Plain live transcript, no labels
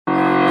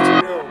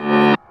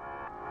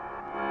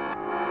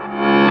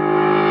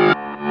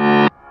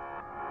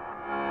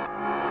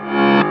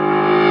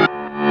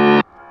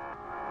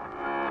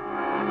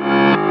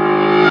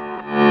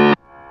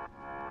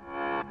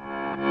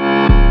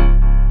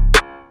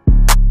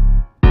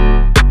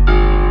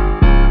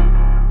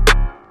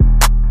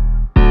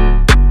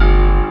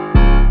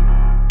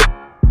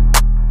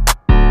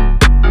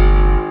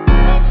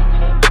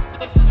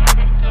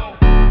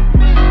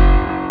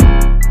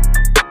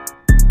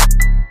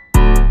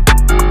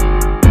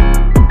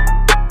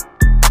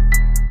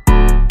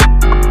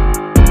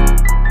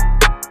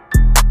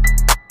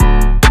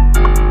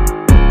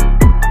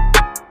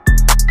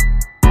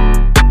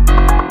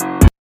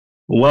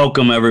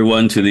Welcome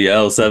everyone to the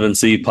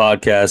L7C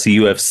podcast,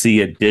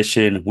 UFC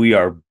edition. We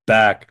are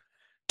back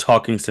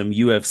talking some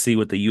UFC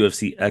with the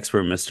UFC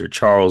expert, Mr.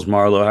 Charles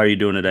Marlowe. How are you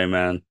doing today,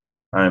 man?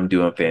 I'm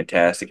doing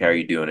fantastic. How are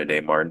you doing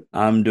today, Martin?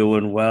 I'm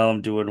doing well.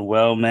 I'm doing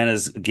well, man.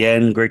 It's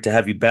again great to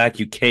have you back.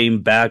 You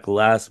came back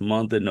last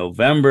month in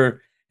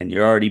November, and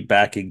you're already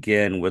back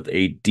again with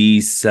a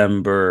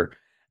December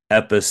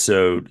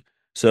episode.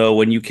 So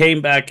when you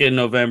came back in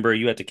November,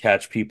 you had to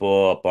catch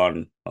people up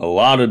on a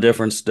lot of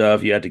different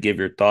stuff. You had to give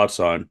your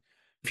thoughts on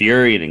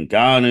Fury and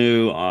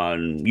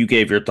Ngannou. You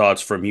gave your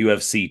thoughts from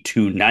UFC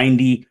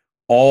 290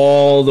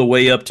 all the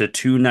way up to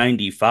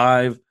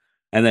 295,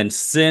 and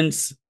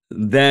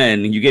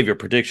then you gave your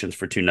predictions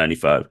for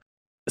 295.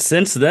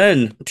 Since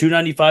then,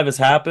 295 has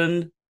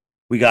happened.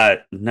 We got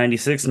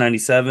 96,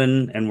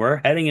 97, and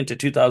we're heading into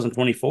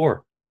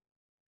 2024.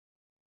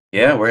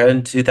 Yeah, we're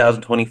heading to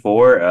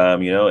 2024.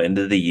 End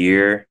of the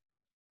year.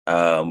 We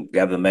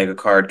have the mega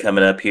card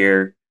coming up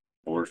here.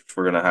 We're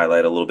gonna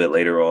highlight a little bit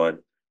later on.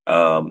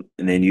 And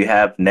then you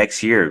have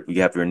next year.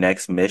 You have your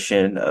next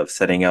mission of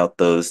setting out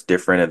those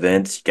different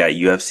events. You got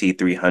UFC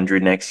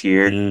 300 next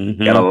year.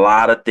 Got a Hmm.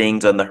 lot of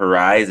things on the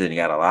horizon. You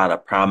got a lot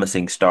of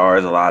promising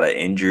stars, a lot of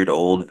injured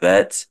old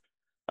vets.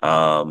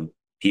 Um,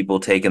 People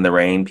taking the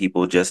reign,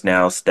 people just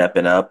now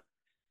stepping up.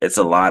 It's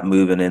a lot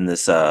moving in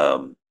this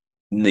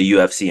in the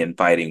UFC and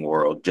fighting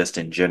world, just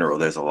in general.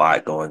 There's a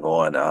lot going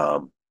on.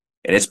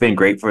 And it's been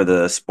great for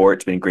the sport.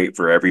 It's been great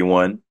for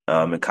everyone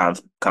in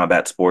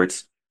combat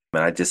sports.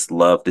 And I just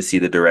love to see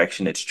the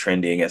direction it's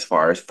trending as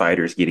far as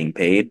fighters getting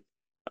paid.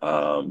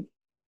 Um,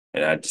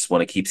 and I just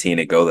want to keep seeing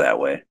it go that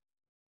way.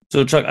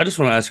 So, Chuck, I just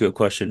want to ask you a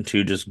question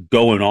too, just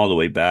going all the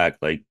way back,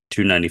 like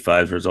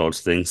 295 results,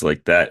 things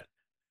like that.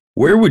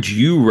 Where would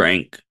you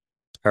rank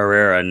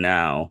Herrera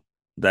now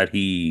that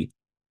he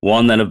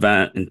won that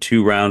event in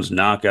 2 rounds,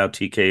 knockout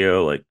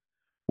TKO? Like,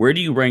 where do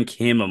you rank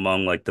him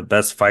among like the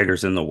best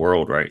fighters in the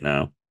world right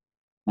now?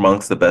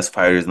 Amongst the best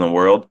fighters in the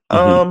world.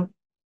 Hmm.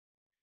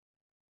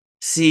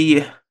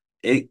 See,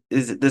 this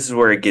is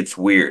where it gets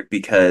weird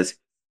because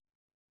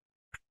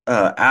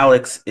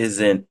Alex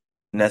isn't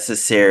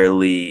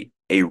necessarily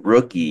a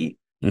rookie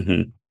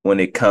Hmm. when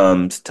it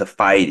comes to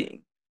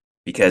fighting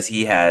because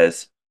he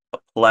has a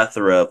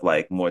plethora of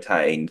like Muay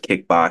Thai and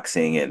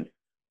kickboxing and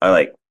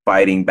like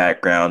fighting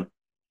background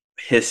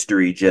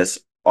history just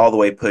all the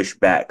way pushed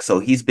back. So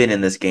he's been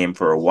in this game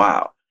for a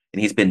while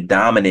and he's been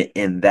dominant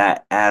in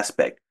that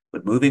aspect.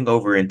 But moving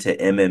over into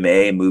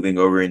MMA, moving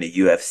over into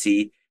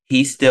UFC,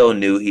 he's still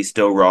new, he's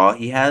still raw.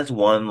 He has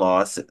one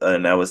loss,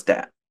 and that was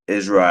that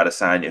Israel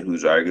Adesanya,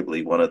 who's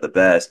arguably one of the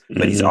best,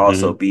 but he's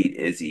also Hmm. beat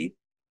Izzy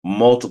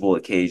multiple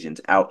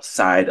occasions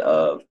outside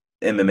of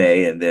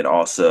MMA and then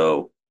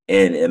also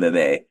in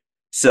MMA.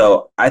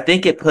 So I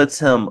think it puts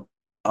him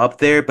up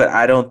there, but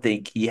I don't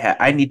think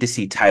I need to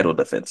see title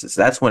defenses.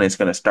 That's when it's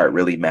going to start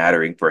really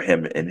mattering for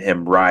him and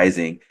him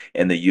rising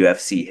in the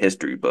UFC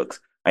history books.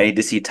 I need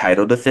to see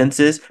title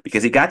defenses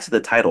because he got to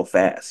the title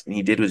fast and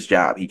he did his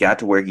job. He got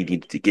to where he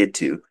needed to get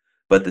to.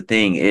 But the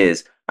thing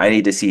is, I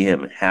need to see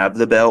him have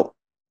the belt,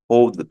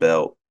 hold the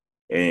belt,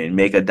 and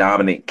make a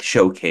dominant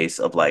showcase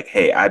of like,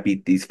 hey, I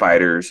beat these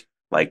fighters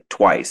like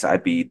twice. I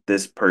beat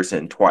this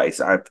person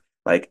twice.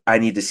 I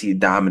need to see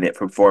dominant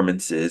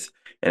performances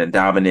and a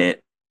dominant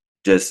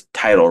just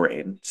title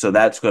reign. So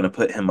that's going to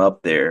put him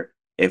up there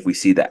if we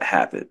see that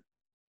happen.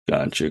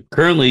 Gotcha.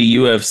 Currently,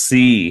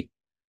 UFC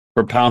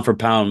for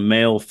pound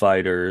male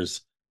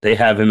fighters, they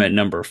have him at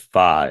number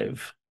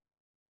five.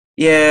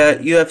 Yeah,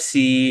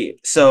 UFC.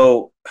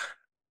 So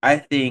I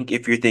think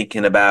if you're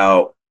thinking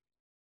about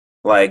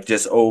like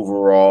just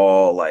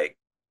overall like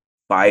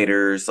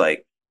fighters,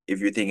 like if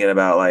you're thinking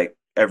about like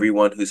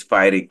everyone who's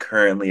fighting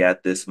currently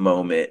at this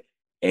moment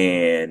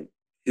and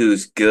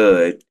who's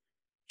good,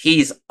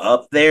 he's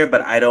up there,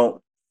 but I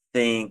don't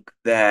think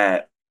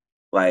that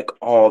like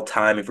all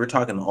time, if we're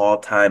talking all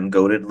time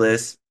goated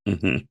list,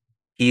 Hmm.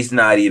 he's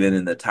not even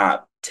in the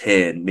top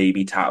 10,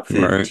 maybe top Right.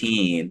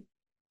 15.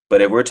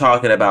 But if we're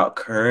talking about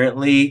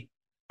currently,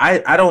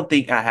 I don't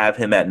think I have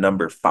him at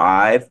number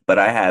five, but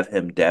I have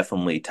him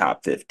definitely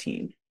top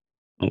 15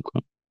 Okay.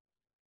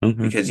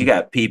 Okay. because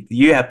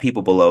you have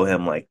people below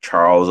him like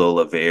Charles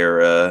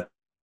Oliveira,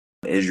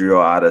 Israel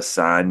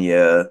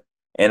Adesanya.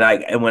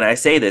 And when I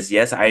say this,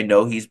 yes, I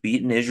know he's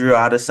beaten Israel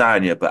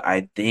Adesanya, but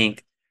I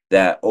think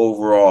that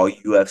overall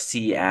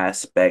UFC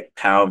aspect,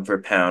 pound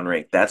for pound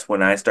rank, that's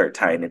when I start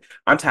tying in.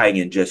 I'm tying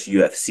in just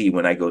UFC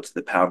when I go to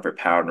the pound for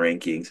pound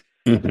rankings.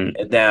 Hmm.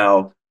 And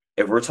now,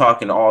 if we're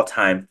talking all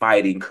time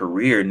fighting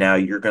career, now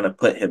you're going to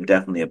put him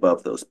definitely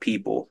above those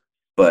people.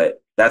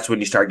 But that's when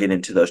you start getting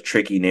into those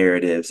tricky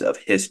narratives of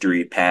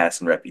history,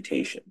 past, and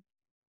reputation.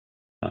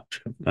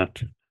 Gotcha.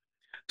 Gotcha.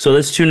 So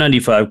this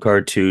 295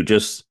 card too,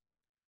 just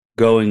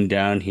going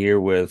down here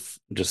with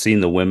just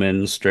seeing the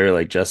women straight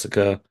like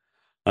Jessica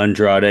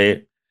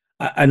Andrade.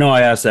 I know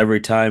I ask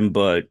every time,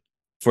 but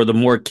for the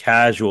more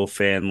casual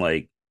fan,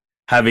 like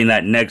having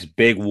that next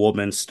big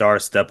woman star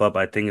step up,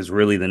 I think is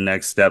really the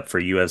next step for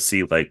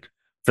UFC, like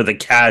for the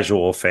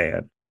casual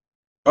fan.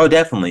 Oh,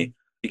 definitely.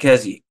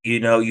 because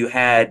you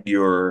had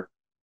your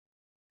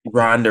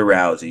Ronda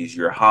Rousey's,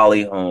 your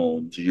Holly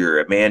Holmes,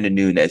 your Amanda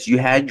Nunes. You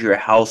had your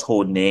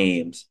household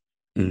names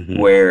Hmm.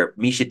 where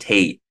Misha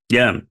Tate.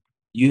 Yeah.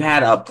 You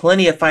had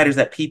plenty of fighters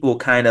that people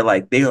kind of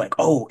like. They were like,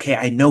 "Oh, okay,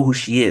 I know who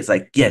she is."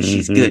 Like, yes,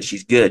 she's Hmm. good,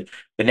 she's good.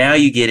 But now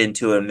you get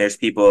into it, and there's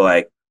people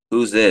like,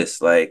 "Who's this?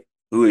 Like,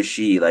 who is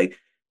she?" Like,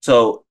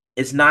 so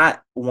it's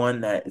not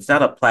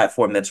a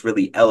platform that's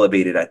really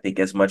elevated. I think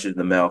as much as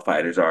the male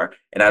fighters are,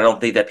 and I don't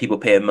think that people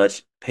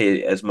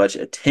pay as much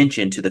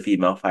attention to the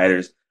female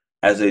fighters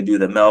as they do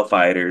the male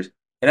fighters.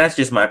 And that's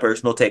just my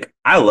personal take.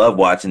 I love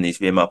watching these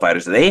female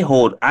fighters.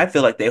 I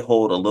feel like they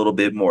hold a little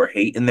bit more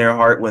hate in their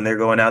heart when they're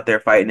going out there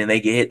fighting and they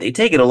get hit. They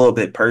take it a little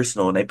bit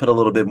personal and they put a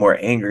little bit more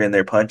anger in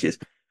their punches.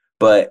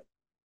 But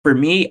for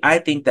me, I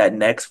think that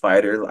next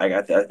fighter, like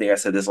I think I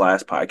said this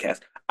last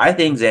podcast, I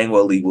think Zhang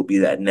Weili will be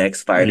that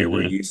next fighter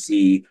where Hmm. you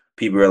see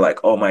people are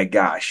like, oh my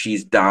gosh,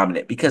 she's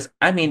dominant. Because,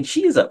 I mean,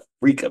 she is a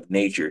freak of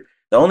nature.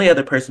 The only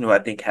other person who I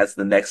think has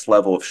the next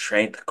level of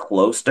strength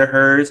close to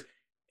hers,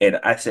 and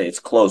I say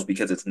it's close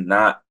because it's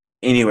not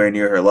anywhere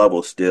near her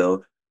level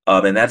still,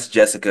 and that's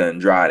Jessica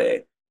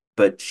Andrade.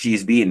 But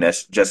she's beaten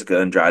Jessica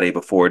Andrade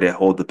before to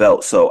hold the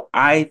belt. So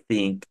I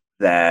think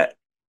that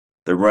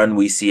the run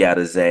we see out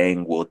of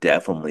Zhang will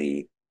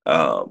definitely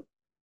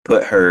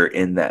put her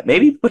in that,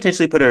 maybe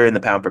potentially put her in the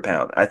pound for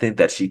pound. I think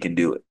that she can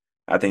do it.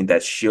 I think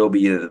that she'll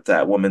be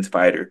that woman's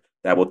fighter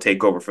that will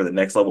take over for the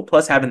next level.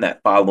 Plus, having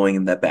that following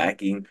and that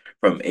backing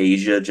from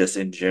Asia just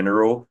in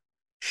general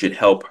should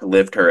help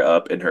lift her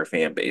up in her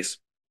fan base.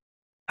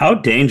 How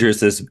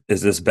dangerous is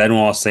this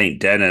Benoit St.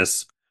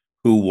 Denis,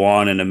 who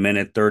won in a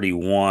minute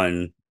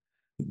 31,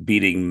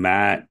 beating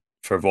Matt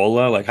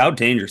Favola? Like, how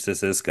dangerous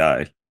is this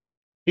guy?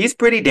 He's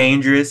pretty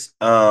dangerous.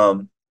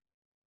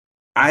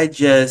 I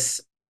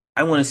just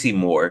I want to see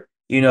more,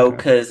 Okay.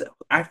 because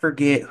I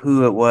forget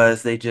who it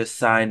was they just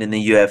signed in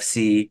the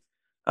UFC.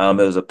 It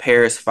was a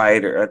Paris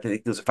fighter. I think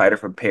it was a fighter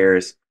from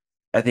Paris.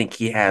 I think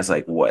he has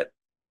like what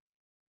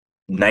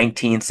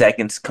 19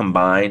 seconds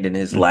combined in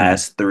his Hmm.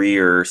 last 3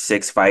 or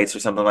 6 fights or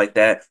something like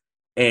that.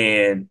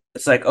 And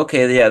it's like,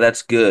 okay, yeah,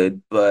 that's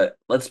good, but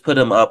let's put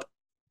him up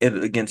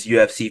against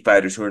UFC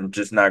fighters who are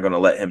just not going to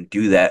let him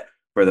do that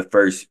for the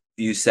first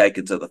few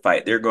seconds of the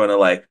fight. They're going to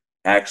like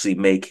actually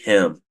make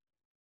him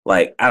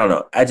like, I don't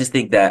know. I just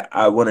think that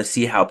I want to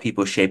see how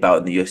people shape out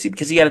in the UFC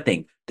because you got to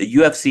think the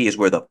UFC is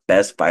where the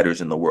best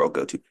fighters in the world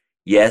go to.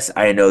 Yes,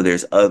 I know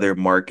there's other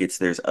markets,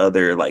 there's the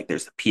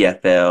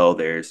PFL,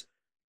 there's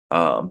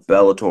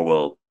Bellator,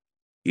 well,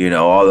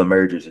 all the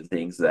mergers and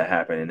things that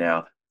happen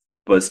now.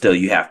 But still,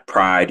 you have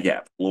Pride, you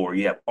have Floor,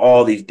 you have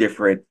all these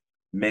different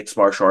mixed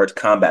martial arts,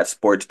 combat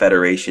sports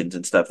federations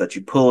and stuff that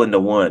you pull into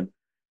one.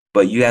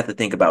 But you have to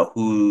think about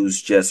who's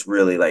just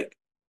really like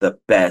the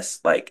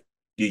best. Like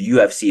the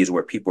UFC is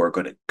where people are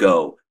going to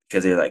go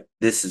because they're like,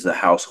 this is a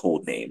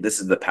household name. This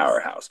is the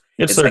powerhouse.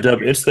 It's like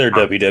your It's their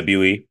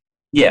WWE.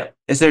 yeah,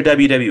 it's their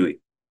WWE.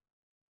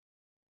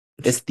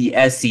 It's the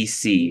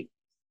SEC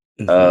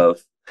Hmm.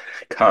 of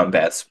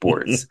combat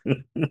sports,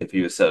 if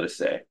you were so to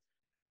say.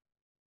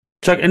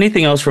 Chuck,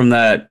 anything else from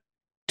that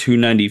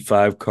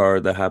 295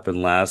 card that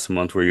happened last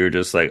month where you're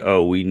just like,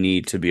 oh, we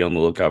need to be on the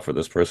lookout for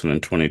this person in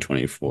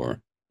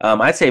 2024?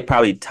 I'd say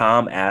probably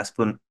Tom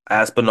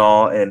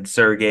Aspinall and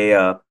Sergey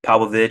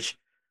Pavlovich.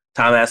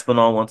 Tom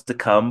Aspinall wants to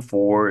come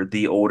for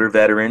the older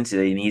veterans,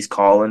 and he's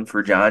calling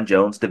for John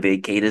Jones to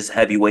vacate his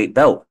heavyweight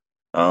belt.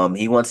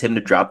 He wants him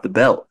to drop the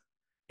belt.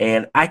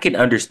 And I can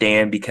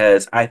understand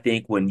because I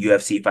think when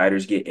UFC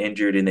fighters get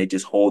injured and they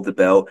just hold the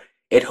belt,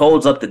 it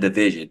holds up the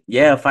division.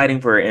 Yeah,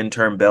 fighting for an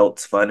interim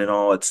belt's fun and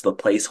all. It's the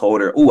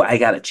placeholder. Ooh, I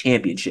got a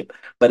championship.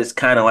 But it's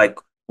kind of like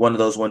one of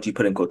those ones you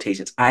put in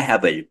quotations. I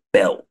have a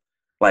belt.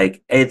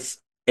 Like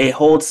it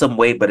holds some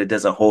weight, but it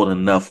doesn't hold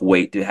enough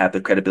weight to have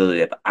the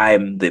credibility of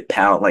I'm the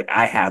pound, like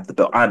I have the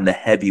belt. I'm the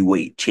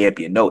heavyweight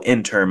champion. No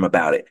interim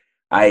about it.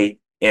 I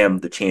am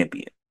the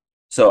champion.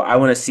 So I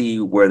want to see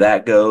where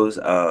that goes.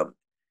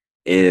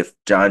 If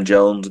John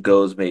Jones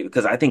goes, maybe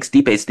because I think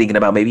Stipe's thinking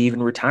about maybe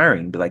even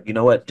retiring. Be like, you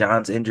know what,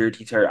 John's injured,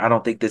 he's hurt. I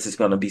don't think this is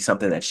going to be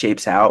something that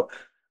shapes out.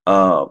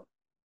 Um,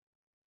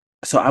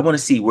 so I want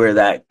to see where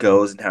that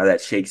goes and how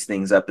that shakes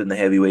things up in the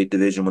heavyweight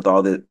division with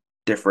all the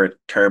different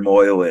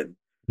turmoil and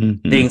Hmm.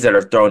 things that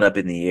are thrown up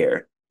in the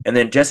air. And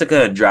then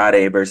Jessica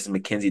Andrade versus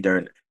Mackenzie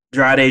Dern.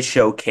 Andrade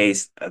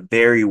showcased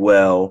very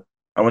well.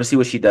 I want to see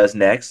what she does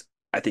next.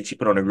 I think she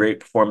put on a great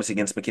performance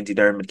against Mackenzie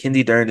Dern.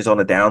 Mackenzie Dern is on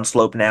a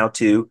downslope now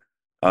too,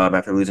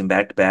 after losing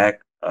back to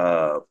back,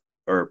 or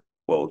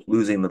well,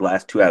 losing the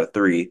last 2 out of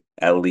 3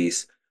 at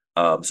least.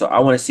 So I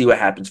want to see what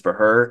happens for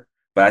her.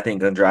 But I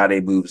think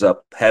Andrade moves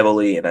up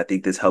heavily, and I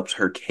think this helps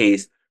her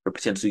case for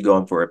potentially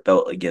going for a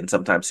belt again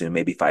sometime soon,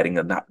 maybe fighting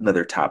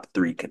another top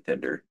 3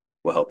 contender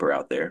will help her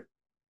out there.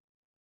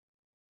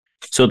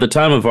 So at the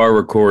time of our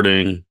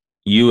recording,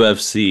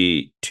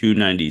 UFC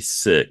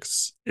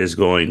 296 is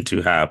going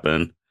to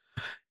happen.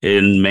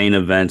 In main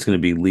event, it's going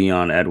to be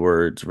Leon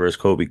Edwards versus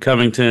Kobe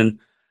Covington.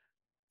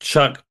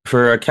 Chuck,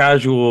 for a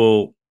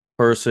casual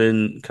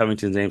person,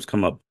 Covington's names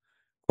come up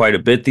quite a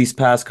bit these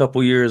past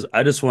couple years.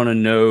 I just want to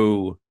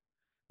know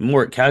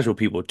more casual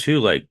people too.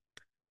 Like,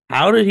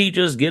 how did he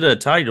just get a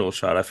title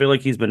shot? I feel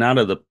like he's been out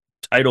of the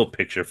title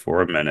picture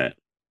for a minute.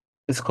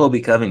 It's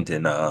Colby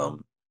Covington. I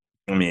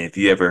mean, if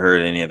you ever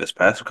heard any of his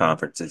press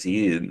conferences,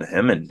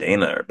 him and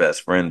Dana are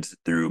best friends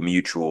through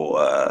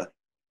mutual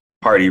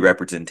party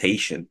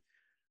representation.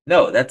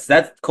 No, that's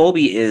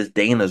Colby is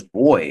Dana's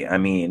boy. I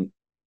mean,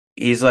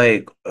 he's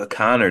like a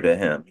Connor to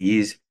him.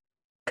 He's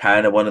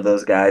kind of one of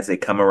those guys that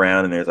come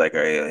around and there's like,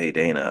 hey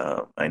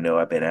Dana, I know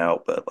I've been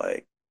out, but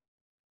like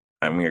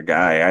I'm your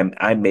guy.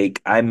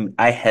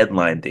 I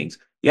headline things.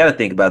 You got to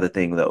think about the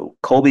thing though.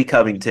 Colby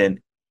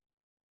Covington,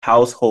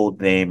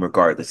 household name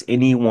regardless.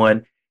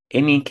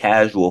 Any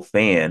casual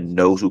fan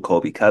knows who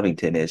Colby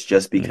Covington is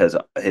just Mm. because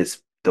of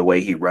his the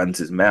way he runs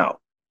his mouth.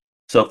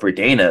 So for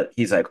Dana,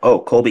 he's like, "Oh,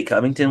 Colby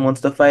Covington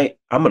wants to fight.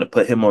 I'm going to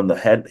put him on the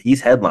head.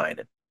 He's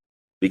headlining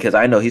because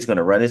I know he's going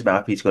to run his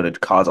mouth. He's going to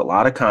cause a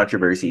lot of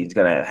controversy. He's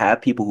going to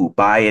have people who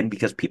buy in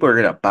because people are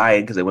going to buy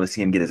in because they want to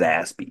see him get his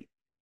ass beat.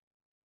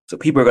 So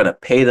people are going to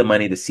pay the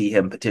money to see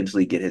him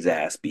potentially get his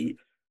ass beat.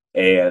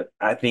 And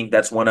I think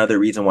that's one other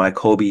reason why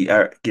Kobe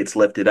gets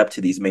lifted up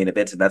to these main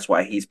events, and that's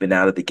why he's been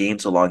out of the game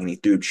so long, and he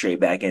threw him straight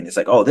back in. It's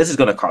like, oh, this is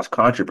going to cause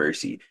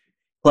controversy.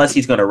 Plus,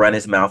 he's going to run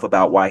his mouth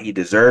about why he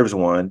deserves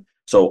one.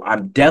 So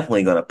I'm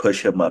definitely going to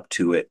push him up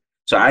to it.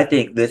 So I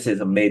think this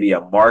is maybe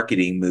a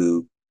marketing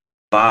move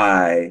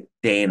by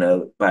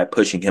Dana by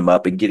pushing him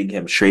up and getting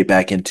him straight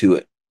back into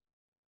it.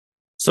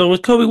 So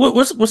with Kobe,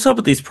 what's up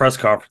with these press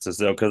conferences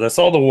though? Because I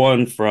saw the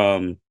one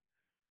from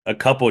a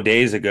couple of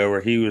days ago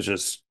where he was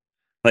just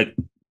like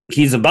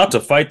he's about to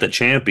fight the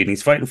champion.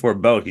 He's fighting for a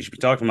belt. He should be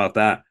talking about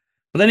that.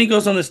 But then he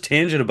goes on this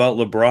tangent about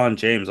LeBron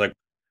James, like,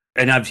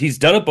 and he's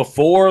done it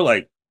before.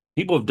 Like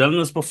people have done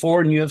this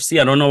before in UFC.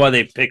 I don't know why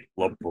they picked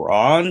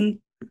LeBron,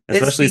 It's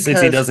especially since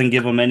he because doesn't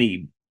give him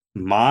any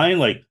mind.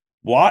 Like,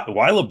 why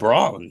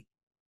LeBron?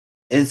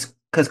 it's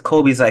because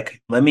Kobe's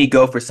like, let me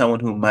go for someone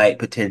who might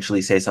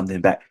potentially say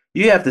something back.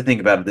 You have to think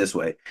about it this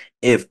way: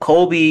 if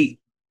Kobe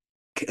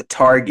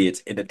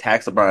targets and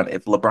attacks LeBron,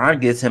 if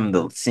LeBron gives him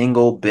the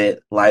single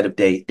bit light of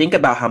day, think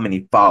about how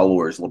many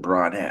followers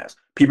LeBron has.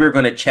 People are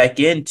going to check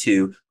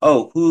into,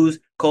 oh, who's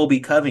Kobe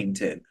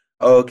Covington?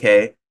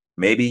 Okay,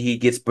 maybe he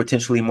gets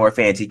potentially more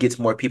fans. He gets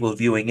more people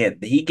viewing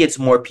it. He gets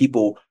more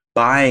people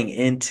buying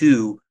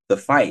into the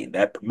fight.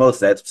 That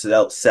promotes,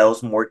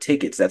 sells more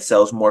tickets. That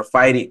sells more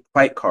fight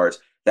cards.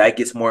 That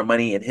gets more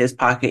money in his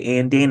pocket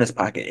and Dana's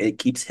pocket. It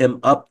keeps him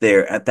up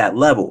there at that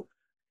level.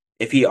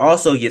 If he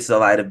also gets the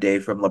light of day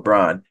from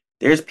LeBron,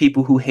 there's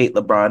people who hate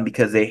LeBron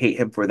because they hate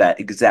him for that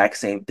exact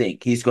same thing.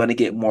 He's going to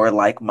get more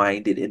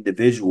like-minded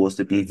individuals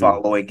to be Hmm.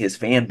 following his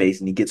fan base,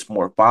 and he gets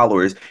more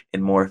followers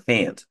and more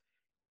fans.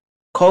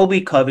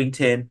 Kobe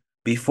Covington,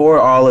 before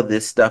all of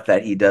this stuff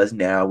that he does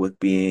now with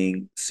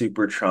being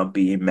super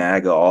Trumpy,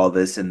 MAGA, all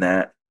this and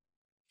that,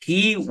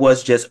 he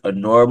was just a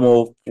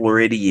normal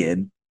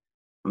Floridian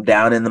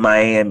down in the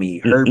Miami,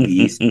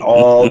 herpes,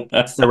 all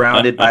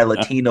surrounded by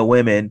Latino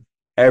women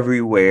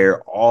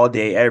everywhere, all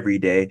day, every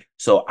day.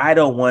 So I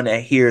don't want to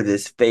hear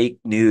this fake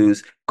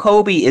news.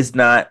 Kobe is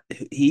not,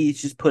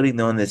 he's just putting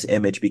on this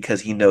image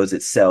because he knows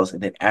it sells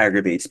and it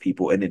aggravates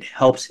people and it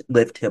helps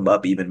lift him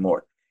up even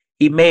more.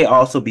 He may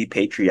also be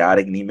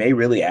patriotic and he may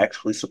really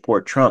actually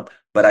support Trump,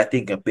 but I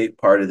think a big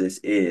part of this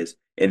is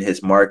in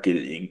his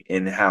marketing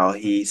and how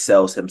he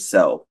sells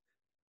himself.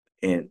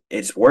 And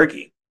it's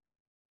working.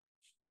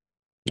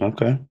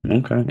 Okay,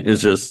 okay.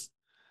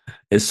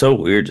 It's so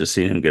weird just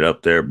seeing him get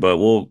up there, but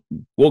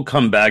we'll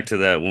come back to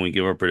that when we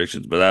give our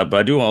predictions. But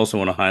I do also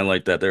want to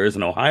highlight that there is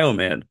an Ohio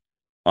man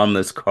on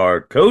this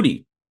card,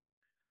 Cody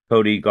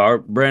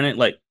Garbrandt.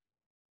 Like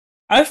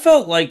I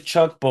felt like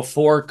Chuck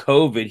before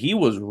COVID, he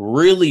was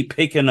really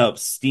picking up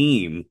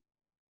steam.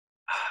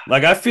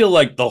 Like I feel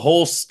like the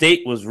whole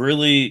state was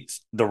really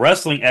the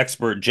wrestling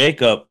expert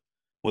Jacob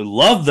would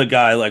love the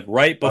guy like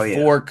right Oh, yeah.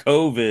 before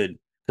COVID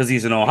because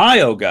he's an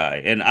Ohio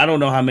guy, and I don't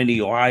know how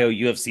many Ohio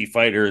UFC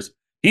fighters.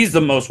 He's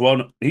the most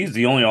well. He's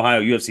the only Ohio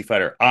UFC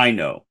fighter I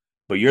know.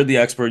 But you're the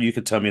expert. You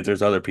could tell me if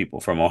there's other people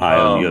from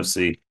Ohio in Um,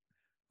 UFC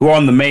who are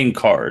on the main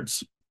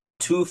cards.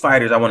 Two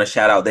fighters I want to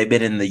shout out. They've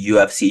been in the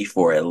UFC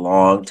for a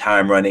long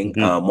time running.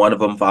 Hmm. One of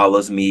them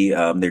follows me.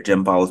 Their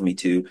gym follows me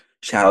too.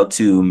 Shout out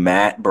to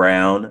Matt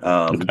Brown, the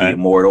Okay,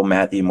 Immortal,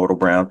 Matt the Immortal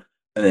Brown,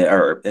 and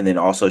then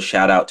also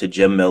shout out to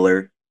Jim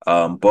Miller.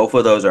 Both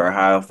of those are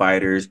Ohio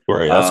fighters.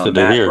 great. That's good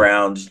to Matt hear.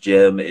 Brown's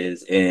gym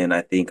is in,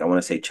 I think I want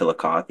to say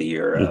Chillicothe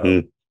or Hmm.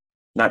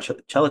 not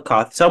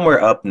Chillicothe,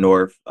 somewhere up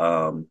north,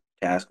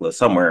 Tascala,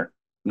 somewhere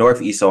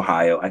northeast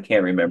Ohio. I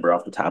can't remember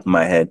off the top of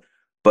my head.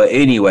 But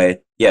anyway,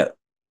 yeah,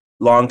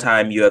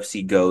 longtime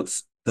UFC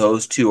goats.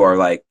 Those two are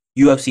like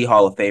UFC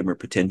Hall of Famer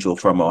potential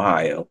from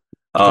Ohio.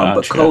 But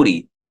Gotcha.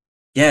 Cody,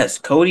 yes,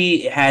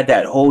 Cody had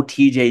that whole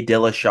TJ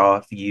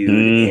Dillashaw feud,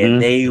 and Hmm.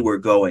 they were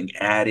going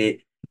at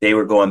it. They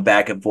were going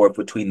back and forth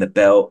between the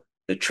belt,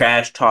 the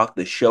trash talk,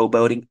 the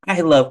showboating.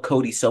 I love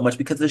Cody so much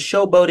because the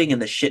showboating and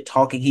the shit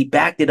talking, he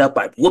backed it up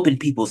by whooping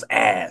people's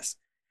ass.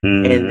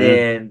 And Hmm.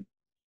 then,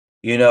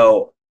 you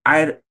know,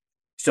 I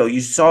So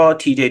you saw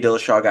TJ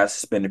Dillashaw got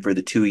suspended for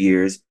the 2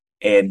 years.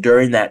 And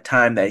during that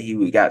time that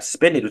he got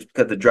suspended was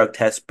because the drug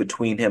test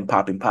between him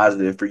popping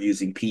positive for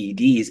using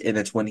PEDs. And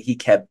it's when he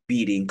kept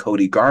beating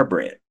Cody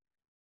Garbrandt.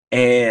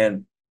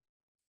 And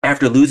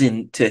after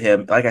losing to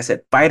him, like I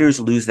said, fighters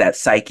lose that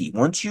psyche.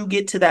 Once you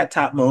get to that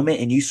top moment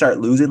and you start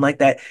losing like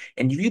that,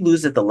 and if you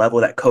lose at the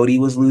level that Cody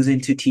was losing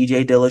to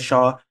TJ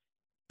Dillashaw,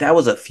 that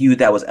was a feud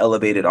that was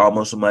elevated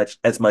almost much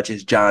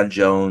as John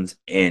Jones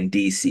and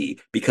DC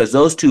because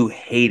those two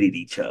hated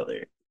each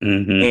other.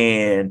 Hmm.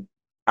 And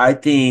I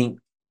think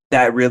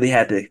that really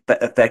had to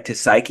affect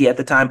his psyche at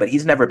the time, but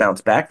he's never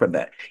bounced back from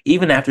that.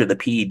 Even after the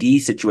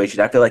PED situation,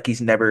 I feel like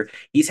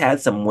he's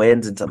had some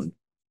wins and some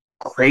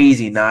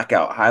crazy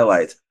knockout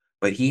highlights,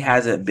 but he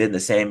hasn't been the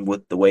same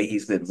with the way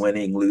he's been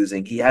winning,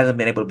 losing. He hasn't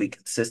been able to be a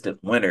consistent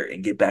winner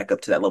and get back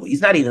up to that level.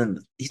 He's not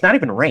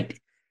even ranked.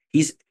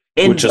 He's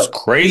Which in is the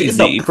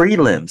crazy.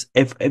 prelims.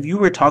 If you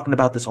were talking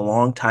about this a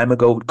long time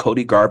ago, with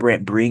Cody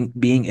Garbrandt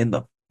being in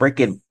the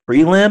freaking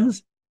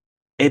prelims,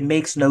 it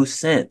makes no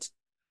sense.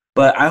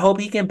 But I hope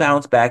he can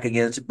bounce back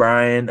against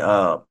Brian.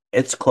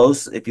 It's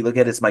close. If you look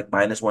at it, it's like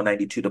minus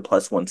 192 to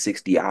plus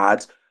 160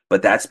 odds.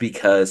 But that's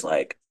because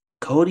like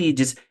Cody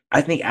just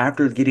I think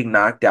after getting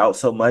knocked out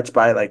so much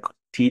by like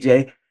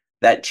TJ,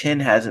 that chin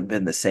hasn't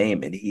been the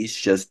same and he's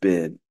just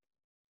been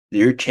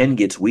your chin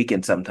gets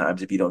weakened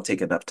sometimes if you don't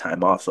take enough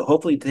time off. So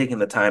hopefully taking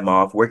the time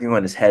off, working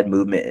on his head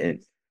movement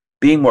and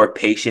being more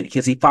patient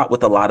because he fought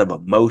with a lot of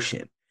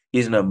emotion.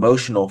 He's an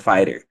emotional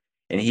fighter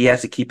and he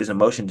has to keep his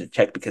emotions in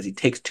check because he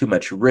takes too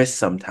much risk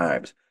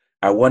sometimes.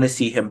 I want to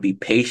see him be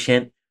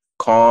patient,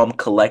 calm,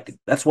 collected.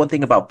 That's one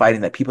thing about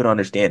fighting that people don't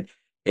understand.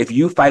 If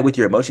you fight with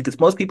your emotion, because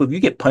most people, if you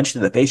get punched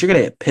in the face, you're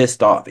going to get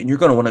pissed off and you're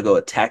going to want to go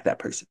attack that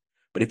person.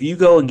 But if you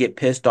go and get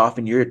pissed off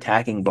and you're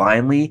attacking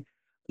blindly,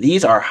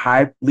 these are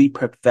highly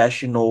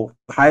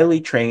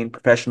trained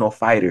professional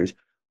fighters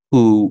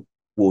who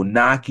will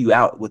knock you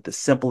out with the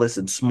simplest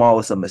and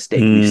smallest of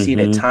mistake. We've seen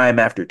it Hmm. time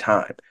after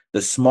time.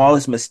 The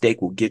smallest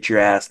mistake will get your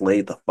ass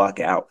laid the fuck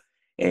out.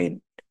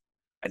 And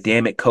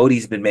damn it,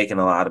 Cody's been making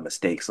a lot of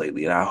mistakes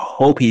lately, and I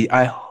hope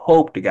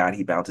to God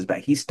he bounces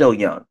back. He's still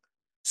young,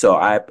 so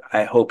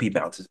I hope he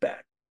bounces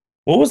back.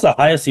 What was the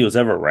highest he was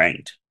ever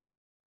ranked?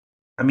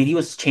 I mean, he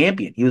was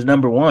champion. He was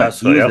number one. That's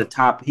so, yeah.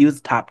 He was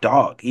the top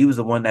dog. He was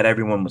the one that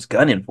everyone was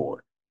gunning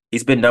for.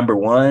 He's been number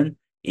one.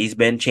 He's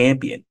been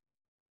champion.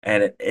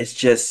 And it's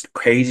just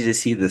crazy to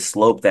see the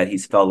slope that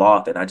he's fell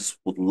off. And I just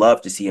would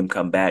love to see him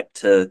come back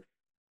to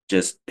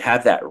just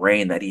have that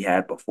reign that he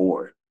had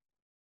before.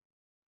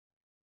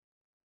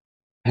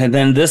 And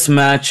then this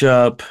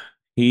matchup,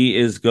 he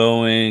is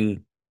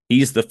going,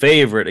 he's the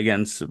favorite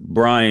against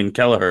Brian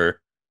Kelleher.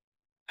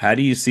 How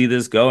do you see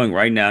this going?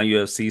 Right now,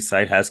 UFC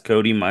site has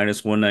Cody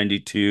minus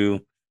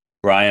 192,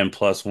 Brian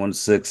plus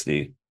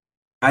 160.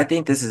 I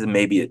think this is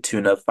maybe a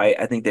tune-up fight.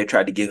 I think they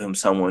tried to give him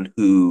someone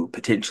who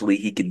potentially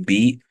he can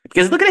beat.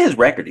 Because look at his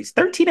record. He's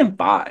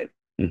 13-5.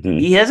 Hmm.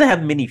 He doesn't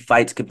have many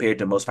fights compared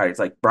to most fighters.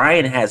 Like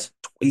Brian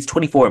he's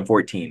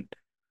 24-14.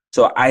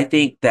 So I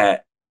think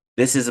that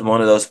this is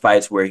one of those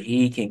fights where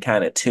he can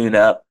kind of tune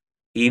up.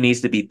 He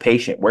needs to be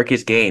patient, work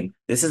his game.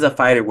 This is a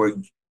fighter where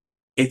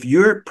if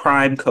you're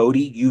prime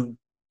Cody, you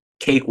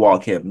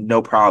cakewalk him,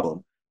 no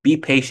problem. Be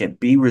patient,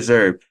 be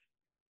reserved,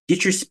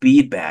 get your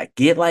speed back,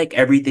 get like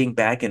everything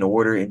back in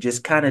order, and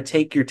just kind of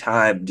take your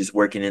time just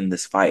working in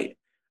this fight.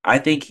 I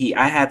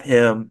have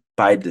him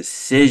by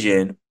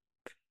decision,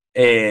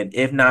 and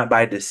if not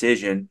by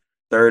decision,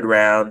 third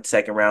round,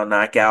 second round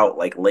knockout,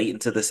 like late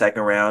into the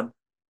second round.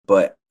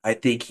 But I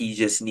think he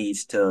just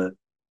needs to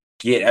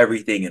get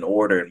everything in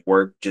order and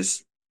work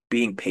just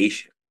being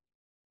patient.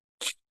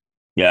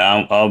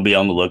 Yeah, I'll be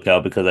on the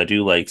lookout because I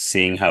do like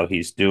seeing how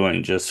he's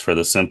doing just for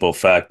the simple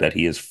fact that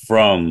he is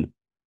from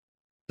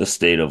the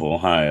state of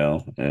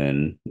Ohio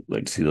and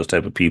like to see those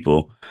type of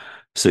people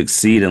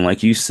succeed. And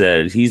like you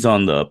said, he's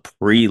on the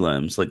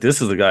prelims. Like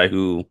this is a guy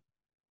who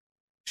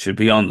should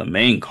be on the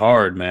main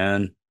card,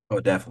 man.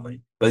 Oh,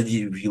 definitely. But if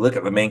you look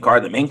at the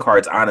main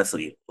card's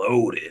honestly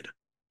loaded.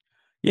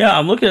 Yeah,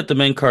 I'm looking at the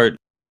main card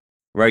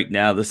right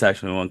now. This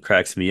actually one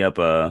cracks me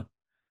up.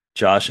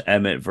 Josh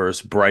Emmett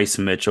versus Bryce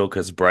Mitchell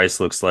because Bryce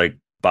looks like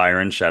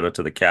Byron. Shout out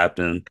to the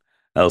captain,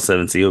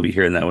 L7C. He'll be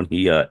hearing that when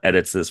he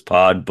edits this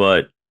pod.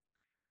 But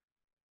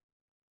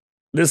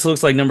this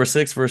looks like number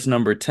six versus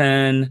number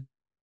 10.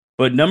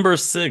 But number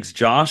six,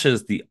 Josh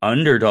is the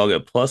underdog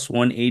at plus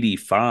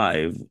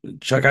 185.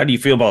 Chuck, how do you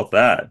feel about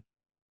that?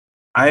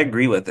 I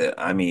agree with it.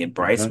 I mean,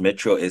 Bryce Okay.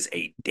 Mitchell is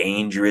a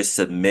dangerous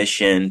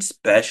submission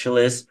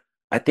specialist.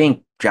 I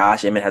think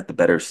Josh Emmett has the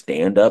better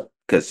stand up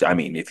because I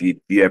mean, if you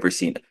ever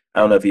seen, I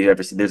don't know if you've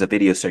ever seen. There's a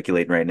video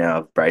circulating right now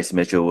of Bryce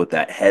Mitchell with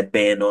that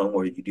headband on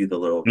where you do the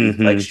little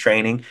reflex Hmm.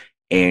 training,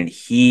 and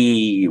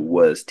he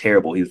was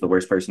terrible. He was the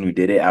worst person who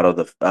did it out of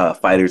the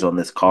fighters on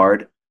this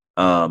card.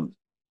 Um,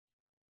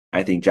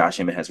 I think Josh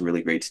Emmett has a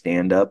really great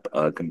stand up.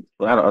 Well,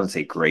 I don't want to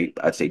say great,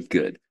 I'd say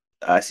good.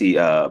 I see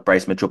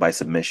Bryce Mitchell by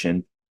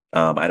submission.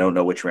 I don't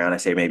know which round. I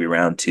say maybe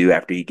round two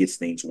after he gets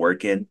things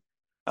working.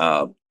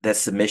 that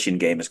submission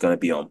game is going to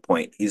be on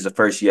point. He's the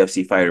first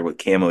UFC fighter with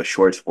camo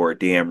shorts for a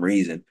damn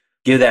reason.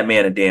 Give that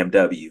man a damn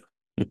W.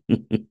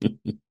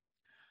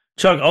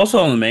 Chuck, also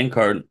on the main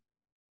card,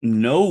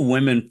 no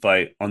women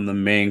fight on the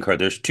main card.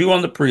 There's two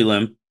on the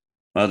prelim.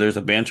 There's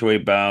a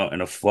bantamweight bout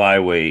and a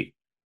flyweight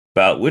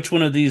bout. Which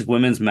one of these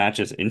women's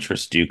matches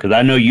interest you? Because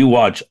I know you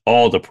watch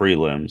all the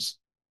prelims.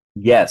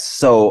 Yes.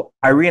 So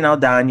Irene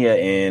Aldana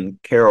and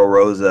Carol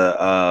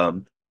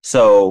Rosa.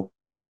 So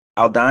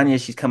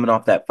Aldana, she's coming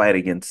off that fight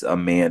against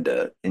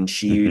Amanda, and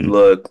she Hmm.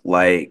 looked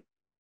like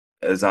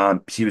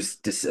she was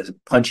just a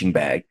punching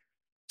bag.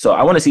 So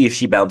I want to see if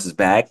she bounces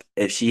back,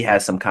 if she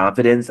has some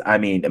confidence. I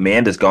mean,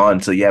 Amanda's gone,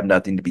 so you have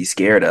nothing to be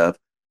scared of.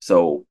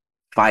 So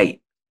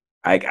fight.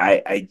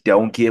 I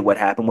don't get what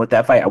happened with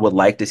that fight. I would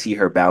like to see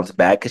her bounce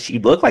back because she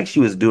looked like she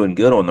was doing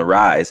good on the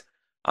rise.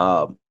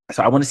 So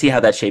I want to see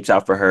how that shapes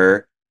out for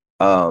her.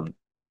 Um,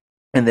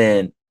 and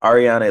then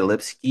Ariana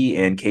Lipski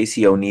and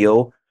Casey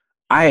O'Neill.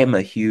 I am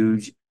a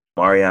huge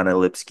Ariana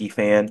Lipski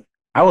fan.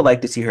 I would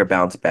like to see her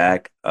bounce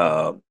back.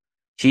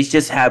 She's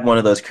just had one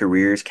of those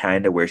careers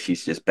kind of where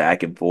she's just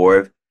back and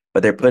forth,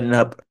 but they're putting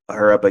up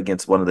her up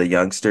against one of the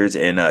youngsters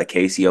in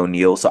Casey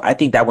O'Neill. So I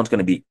think that one's going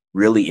to be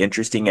really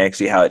interesting,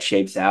 actually, how it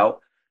shapes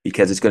out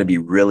because it's going to be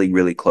really,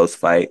 really close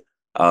fight.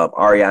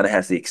 Ariana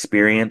has the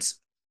experience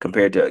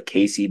compared to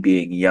Casey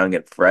being young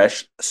and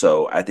fresh,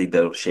 so I think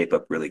that'll shape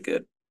up really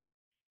good.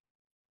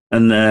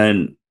 And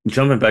then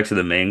jumping back to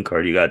the main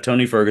card, you got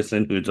Tony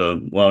Ferguson, who's a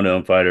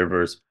well-known fighter,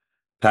 versus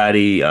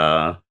Patty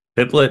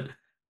Piplet.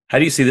 How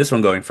do you see this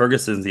one going?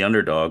 Ferguson's the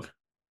underdog.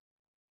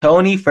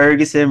 Tony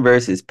Ferguson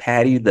versus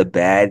Patty the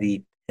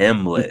Baddie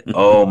Pimlet.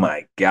 Oh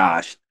my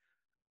gosh.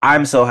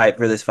 I'm so hyped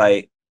for this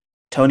fight.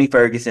 Tony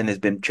Ferguson has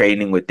been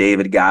training with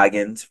David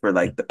Goggins for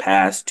like the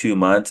past 2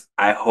 months.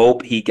 I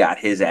hope he got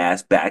his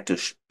ass back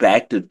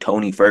to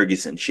Tony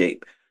Ferguson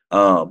shape.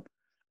 Um,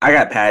 I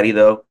got Patty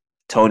though.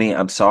 Tony,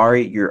 I'm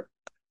sorry.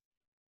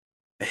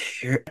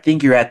 I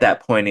think you're at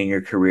that point in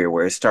your career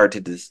where it start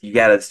to you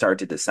got to start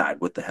to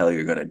decide what the hell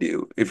you're gonna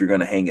do if you're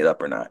gonna hang it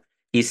up or not.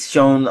 He's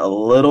shown a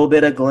little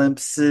bit of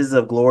glimpses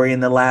of glory in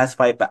the last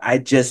fight, but I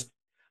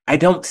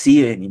don't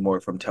see it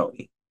anymore from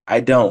Tony. I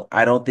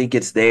don't think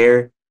it's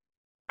there.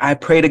 I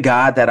pray to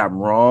God that I'm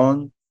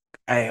wrong.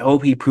 I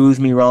hope he proves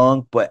me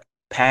wrong. But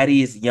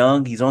Patty is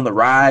young. He's on the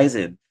rise,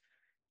 and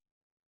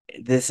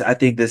I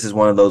think this is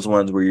one of those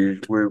ones where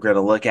we're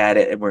gonna look at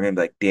it and we're gonna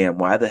be like, damn,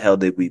 why the hell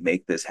did we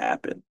make this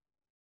happen?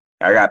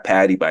 I got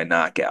Patty by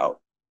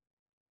knockout.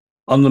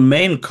 On the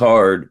main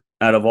card,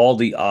 out of all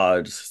the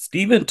odds,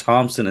 Stephen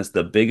Thompson is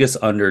the biggest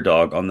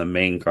underdog on the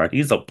main card.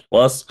 He's a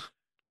plus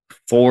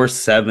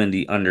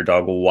 470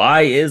 underdog.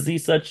 Why is he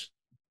such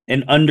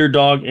an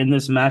underdog in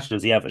this match?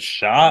 Does he have a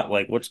shot?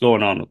 Like, what's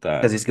going on with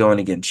Because that? he's going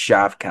against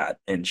Shavkat,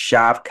 and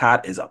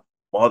Shavkat is a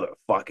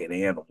motherfucking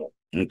animal.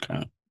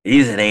 Okay.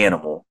 He's an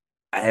animal.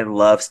 I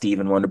love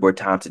Stephen Wonderboy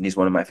Thompson. He's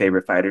one of my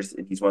favorite fighters,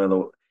 and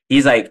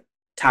he's like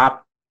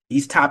top.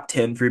 He's top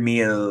 10 for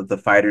me of the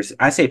fighters.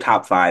 I say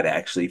top five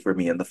actually for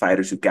me and the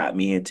fighters who got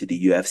me into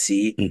the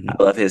UFC. I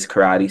Hmm. love his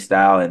karate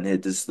style and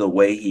just the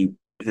way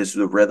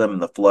the rhythm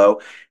and the flow.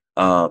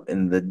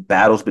 And the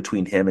battles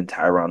between him and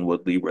Tyron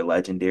Woodley were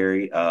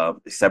legendary.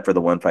 Except for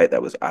the one fight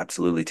that was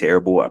absolutely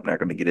terrible. I'm not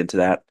going to get into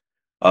that.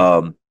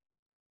 Um,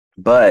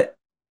 but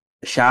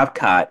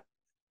Shavkat,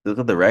 look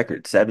at the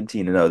record,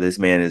 17-0. This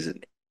man is an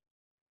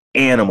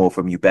animal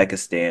from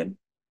Uzbekistan.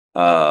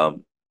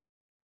 Um,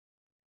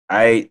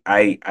 I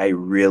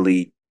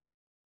really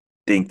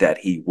think that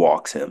he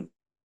walks him,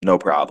 no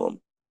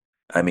problem.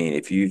 I mean,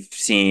 if you've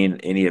seen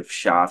any of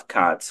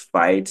Shavkat's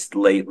fights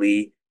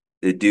lately,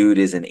 the dude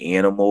is an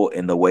animal,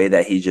 and the way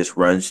that he just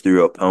runs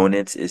through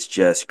opponents is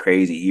just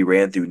crazy. He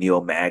ran through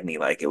Neil Magny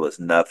like it was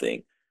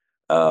nothing.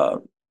 Uh,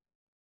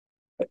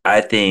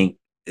 I think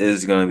this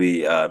is going to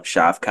be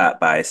Shavkat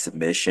by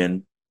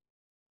submission,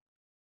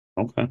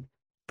 Okay.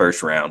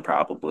 first round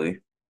probably.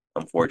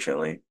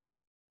 Unfortunately.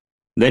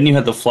 Then you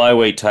had the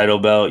flyweight title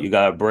belt. You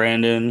got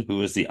Brandon,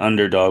 who is the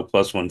underdog,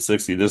 plus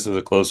 160. This is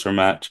a closer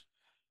match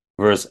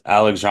versus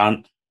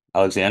Alexandre.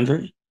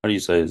 How do you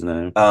say his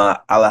name?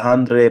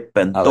 Alejandro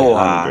Pantoja.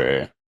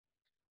 Alejandre.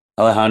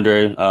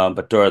 Alejandre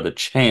Batora, the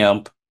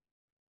champ.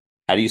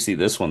 How do you see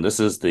this one? This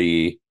is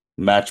the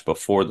match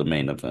before the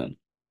main event.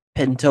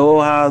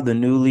 Pantoja, the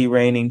newly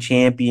reigning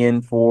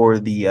champion for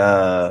the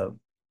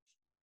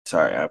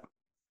sorry, I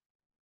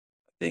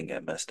think I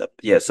messed up.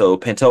 Yeah, so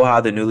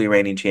Pantoja, the newly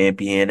reigning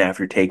champion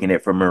after taking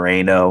it from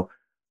Moreno.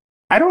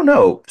 I don't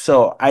know.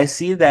 So I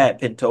see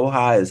that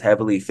Pantoja is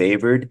heavily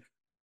favored.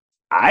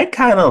 I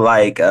kind of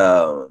like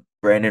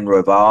Brandon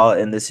Royval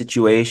in this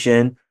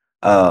situation.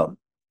 Um,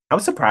 I'm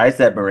surprised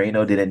that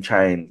Moreno didn't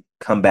try and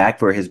come back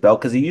for his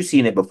belt because you've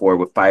seen it before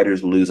with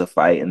fighters lose a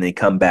fight and they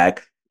come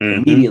back Hmm.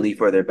 immediately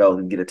for their belt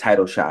and get a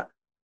title shot.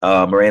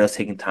 Moreno's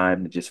taking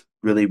time to just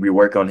really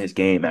rework on his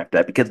game after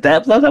that because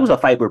that was a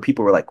fight where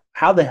people were like,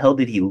 "How the hell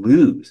did he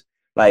lose?"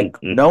 Like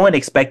no one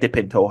expected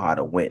Pantoja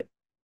to win.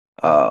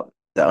 Uh,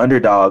 the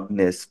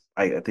underdogness,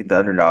 I think the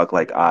underdog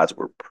like odds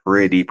were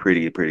pretty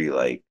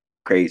like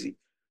crazy.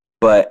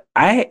 But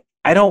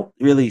I don't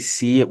really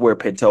see it where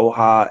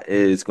Pantoja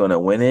is going to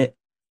win it.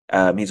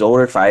 He's an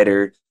older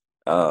fighter.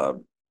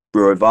 Um,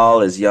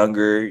 Royval is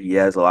younger. He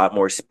has a lot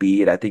more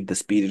speed. I think the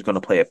speed is going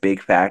to play a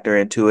big factor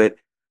into it.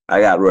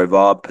 I got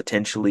Royval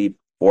potentially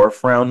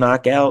fourth round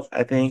knockout,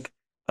 I think.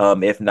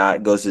 If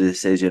not, goes to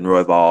decision.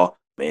 Royval,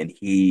 man,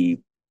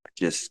 he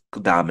just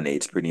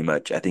dominates pretty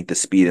much. I think the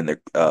speed and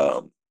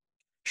the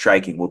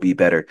striking will be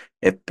better.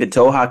 If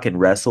Pantoja can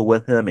wrestle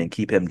with him and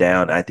keep him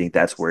down, I think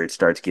that's where it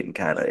starts getting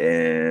kind of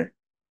eh.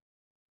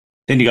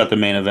 Then you got the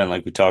main event,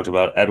 like we talked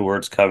about,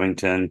 Edwards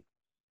Covington.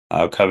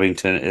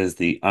 Covington is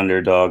the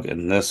underdog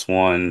in this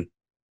one.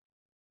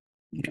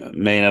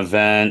 Main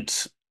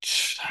event.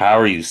 How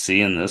are you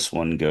seeing this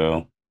one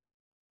go?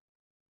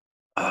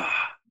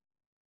 Ah,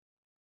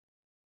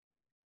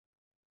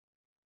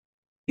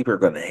 people are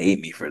going to hate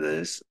me for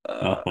this.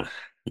 Oh,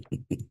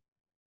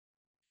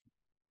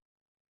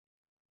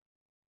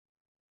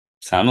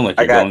 sounded like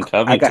I you're got,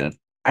 going I got, Covington.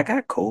 I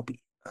got Kobe.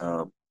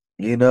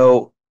 You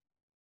know,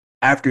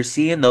 after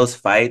seeing those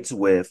fights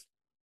with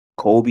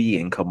Kobe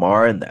and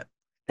Kamara and that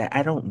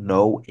I don't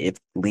know if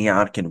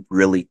Leon can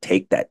really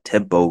take that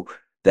tempo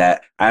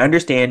that I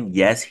understand,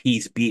 yes,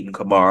 he's beaten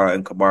Kamara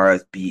and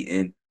Kamara's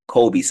beaten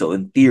Kobe. So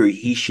in theory,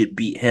 he should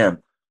beat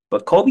him.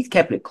 But Kobe's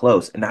kept it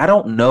close. And I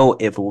don't know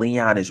if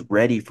Leon is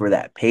ready for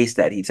that pace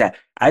that he's at.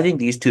 I think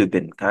these two have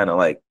been kind of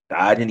like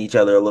dodging each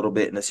other a little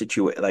bit in a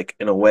situation, like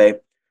in a way.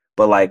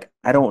 But like,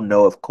 I don't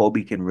know if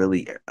Kobe can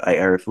really, like,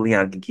 or if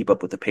Leon can keep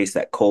up with the pace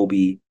that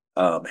Kobe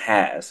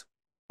has.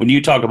 When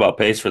you talk about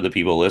pace for the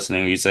people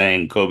listening, are you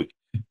saying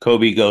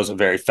Kobe goes a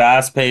very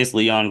fast pace,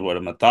 Leon what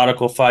a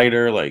methodical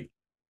fighter? Like,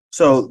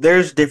 So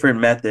there's different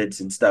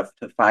methods and stuff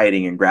to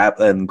fighting and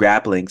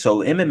grappling. So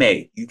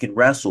MMA, you can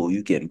wrestle,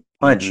 you can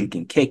punch, you mhm.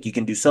 can kick, you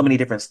can do so many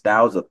different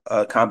styles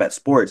of combat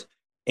sports.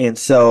 And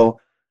so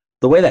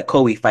the way that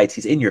Kobe fights,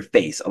 he's in your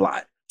face a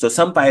lot. So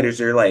some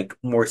fighters are like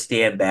more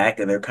stand back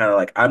and they're kind of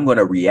like, I'm going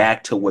to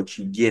react to what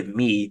you give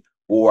me,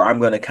 or I'm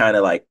going to kind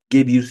of like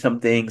give you some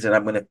things and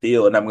I'm going to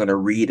feel and I'm going to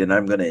read and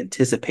I'm going to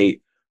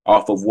anticipate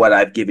off of what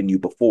I've given you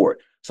before.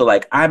 So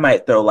like I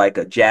might throw like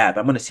a jab.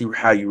 I'm gonna see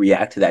how you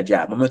react to that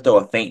jab. I'm gonna throw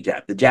a feint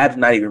jab. The jab's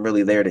not even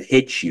really there to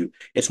hit you.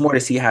 It's more to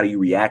see how you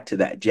react to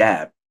that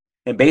jab.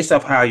 And based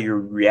off how you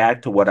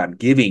react to what I'm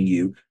giving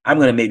you, I'm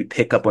gonna maybe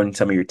pick up on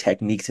some of your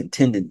techniques and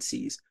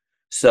tendencies.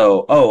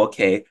 So, oh,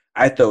 okay,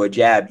 I throw a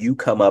jab, you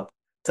come up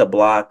to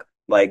block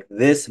like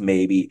this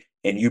maybe,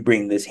 and you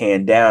bring this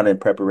hand down in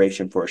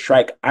preparation for a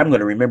strike. I'm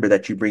gonna remember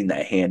that you bring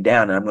that hand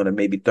down, and I'm gonna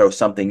maybe throw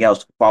something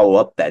else, follow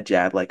up that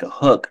jab like a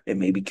hook, and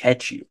maybe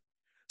catch you.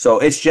 So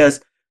it's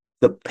just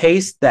the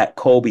pace that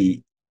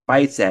Kobe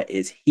fights at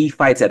is he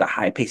fights at a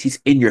high pace. He's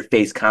in your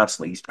face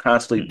constantly. He's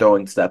constantly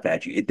throwing stuff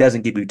at you. It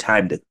doesn't give you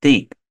time to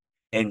think.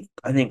 And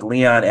I think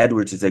Leon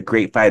Edwards is a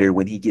great fighter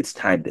when he gets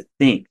time to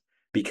think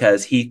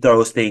because he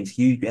throws things.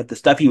 He at the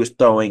stuff he was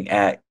throwing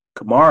at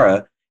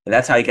Kamara, and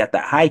that's how he got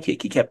that high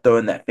kick. He kept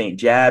throwing that feint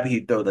jab.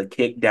 He'd throw the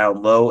kick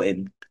down low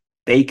and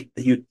fake.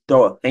 He'd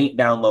throw a feint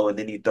down low and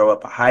then he'd throw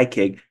up a high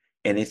kick.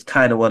 And it's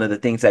kind of one of the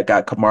things that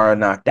got Kamara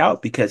knocked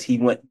out because he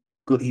went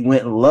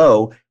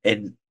low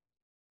and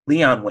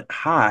Leon went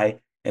high,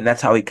 and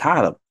that's how he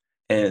caught him.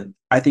 And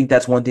I think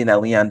that's one thing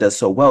that Leon does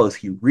so well is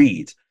he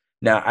reads.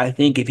 Now, I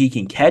think if he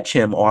can catch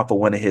him off of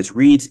one of his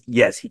reads,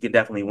 yes, he can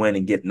definitely win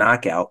and get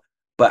knockout.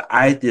 But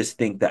I just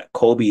think that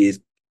Kobe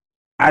is,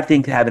 I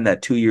think having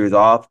that 2 years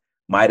off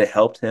might have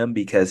helped him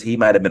because he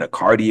might have been a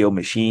cardio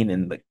machine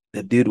and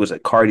the dude was a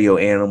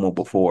cardio animal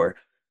before.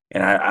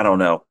 And I don't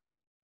know.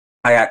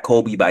 I got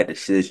Kobe by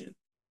decision.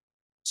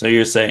 So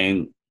you're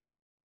saying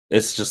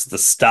it's just the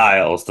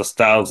styles. The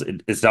styles,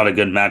 it's not a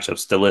good matchup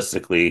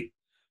stylistically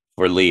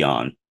for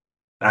Leon.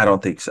 I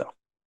don't think so.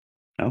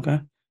 Okay.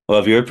 Well,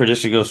 if your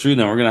prediction goes through,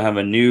 then we're gonna have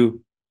a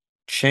new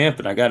champ.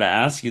 And I gotta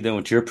ask you then,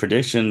 with your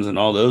predictions and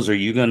all those, are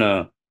you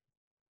gonna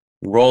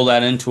roll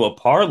that into a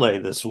parlay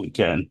this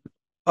weekend?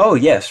 Oh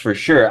yes, for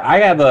sure. I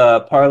have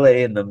a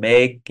parlay in the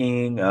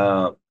making.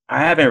 I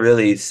haven't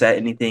really set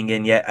anything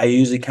in yet. I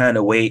usually kind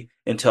of wait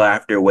until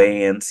after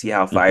weigh-in, see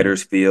how Mhm.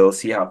 fighters feel,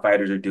 see how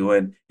fighters are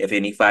doing. If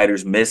any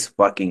fighters miss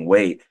fucking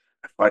weight,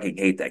 I fucking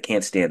hate that.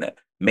 Can't stand that.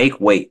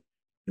 Make weight.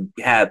 You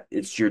have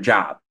it's your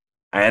job.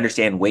 I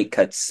understand weight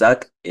cuts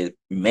suck. It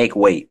make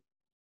weight.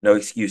 No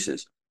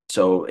excuses.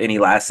 So any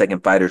last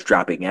second fighters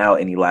dropping out,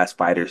 any last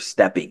fighters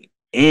stepping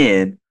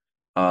in,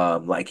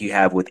 like you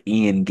have with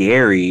Ian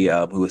Gary,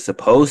 who was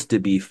supposed to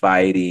be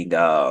fighting.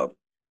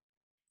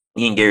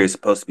 Ian Gary is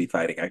supposed to be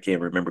fighting. I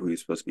can't remember who he's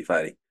supposed to be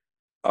fighting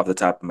off the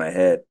top of my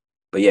head.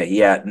 But yeah, he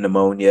had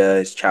pneumonia.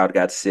 His child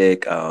got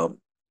sick. And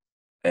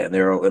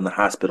they're all in the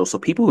hospital. So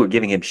people who are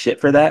giving him shit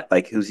for that,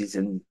 like who's he's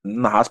in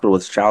the hospital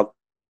with his child,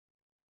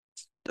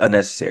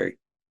 unnecessary,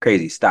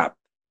 crazy. Stop.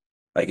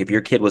 Like if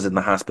your kid was in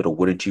the hospital,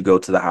 wouldn't you go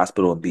to the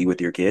hospital and be with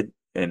your kid?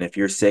 And if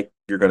you're sick,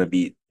 you're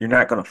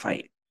not gonna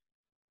fight.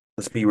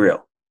 Let's be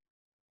real.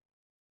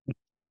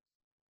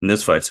 And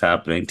this fight's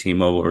happening.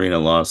 T-Mobile Arena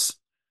lost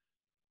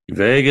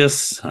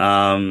Vegas. If So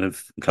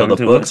the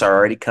Covington wins, books are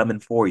already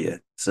coming for you.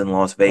 It's in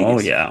Las oh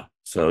Vegas. yeah.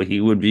 So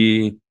he would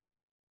be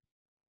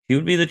he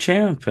would be the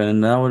champ,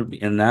 and that would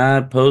be, and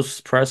that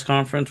post press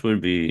conference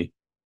would be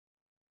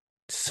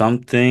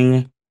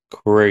something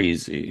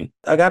crazy.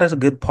 I got us a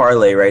good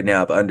parlay right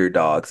now of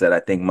underdogs that I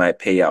think might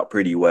pay out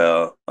pretty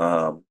well.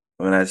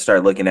 When I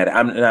start looking at it,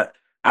 I'm not.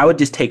 I would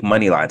just take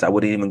money lines. I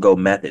wouldn't even go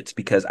methods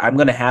because I'm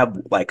gonna have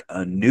like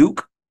a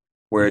nuke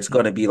where it's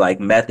gonna be like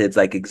methods,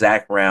 like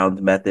exact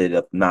round method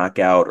of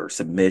knockout or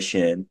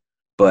submission.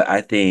 But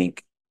I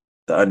think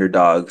the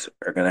underdogs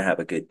are gonna have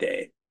a good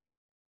day.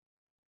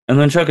 And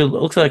then Chuck, it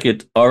looks like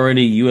it's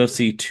already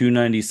UFC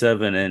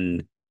 297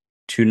 and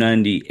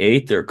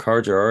 298. Their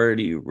cards are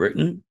already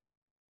written.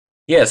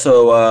 Yeah,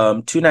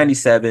 so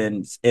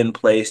 297's in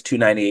place,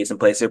 298's in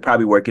place. They're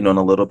probably working on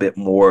a little bit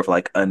more of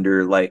like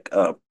under like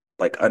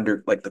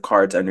the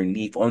cards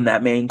underneath on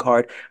that main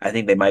card. I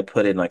think they might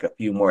put in like a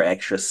few more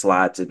extra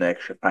slots and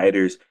extra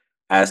fighters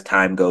as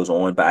time goes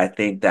on, but I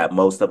think that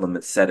most of them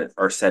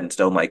are set in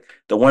stone. Like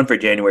the one for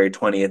January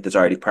 20th is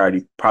already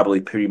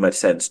probably pretty much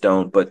set in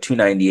stone, but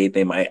 298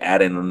 they might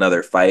add in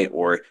another fight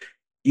or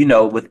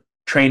with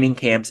training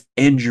camps,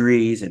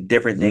 injuries and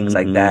different things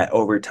like Hmm. that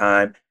over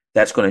time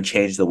that's going to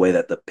change the way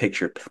that the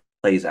picture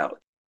plays out.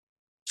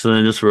 So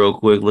then just real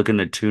quick, looking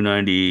at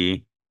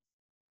 297,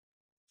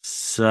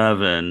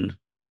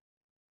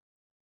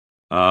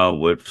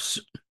 with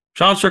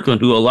Sean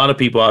Strickland, who a lot of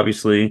people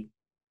obviously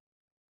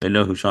they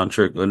know who Sean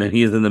Strickland, and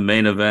he is in the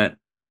main event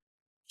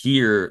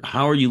here.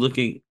 How are you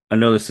looking? I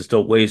know this is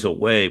still ways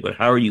away, but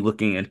how are you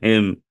looking at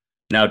him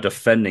now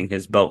defending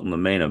his belt in the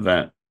main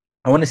event?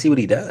 I want to see what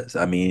he does.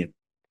 I mean,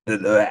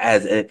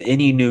 as if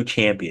any new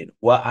champion,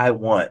 what I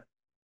want,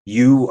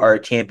 you are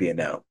a champion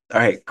now. All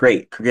right,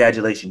 great.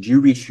 Congratulations.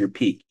 You reached your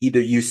peak. Either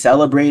you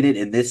celebrated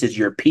and this is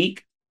your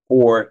peak,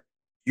 or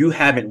you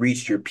haven't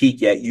reached your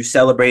peak yet. You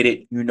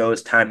celebrated,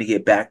 it's time to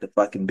get back to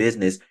fucking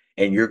business,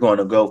 and you're going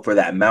to go for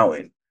that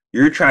mountain.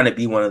 You're trying to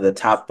be one of the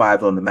top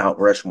five on the Mount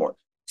Rushmore.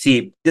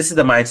 See, this is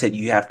the mindset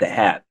you have to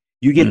have.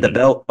 You get the Hmm.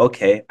 belt.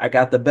 Okay, I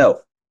got the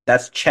belt.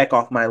 That's check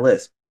off my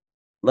list.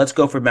 Let's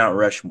go for Mount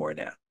Rushmore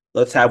now.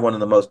 Let's have one of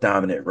the most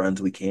dominant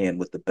runs we can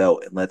with the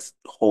belt and let's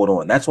hold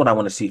on. That's what I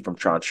want to see from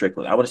Sean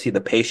Strickland. I want to see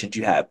the patience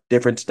you have,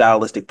 different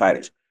stylistic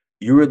fighters.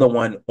 You were the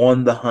one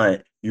on the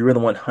hunt. You were the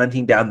one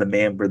hunting down the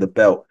man for the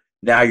belt.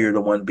 Now you're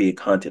the one being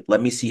hunted.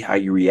 Let me see how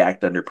you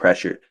react under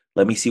pressure.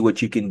 Let me see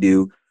what you can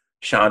do.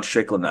 Sean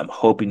Strickland, I'm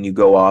hoping you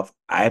go off.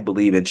 I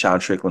believe in Sean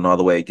Strickland all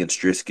the way against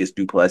Driscus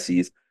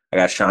Duplessis. I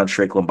got Sean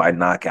Strickland by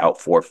knockout,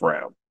 fourth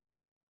round.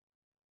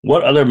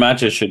 What other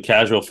matches should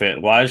casual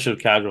fan? Why should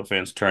casual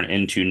fans turn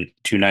into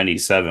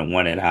 297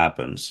 when it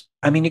happens?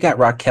 I mean, you got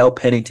Raquel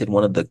Pennington,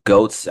 one of the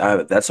goats.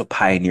 That's a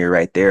pioneer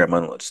right there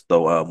amongst the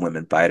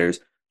women fighters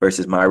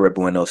versus Mayra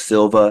Bueno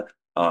Silva.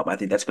 I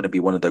think that's going to be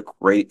one of the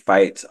great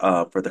fights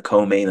for the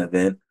co-main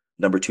event,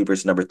 number two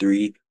versus number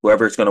three.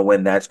 Whoever's going to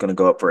win that's going to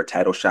go up for a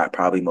title shot,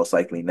 probably most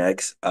likely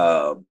next.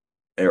 Or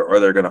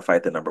they're going to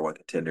fight the number one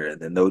contender,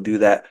 and then they'll do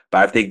that.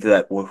 But I think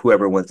that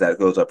whoever wins that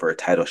goes up for a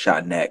title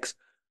shot next.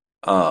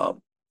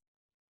 Um,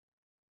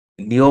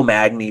 Neil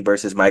Magny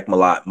versus Mike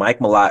Malott. Mike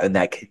Malott in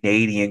that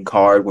Canadian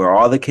card where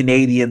all the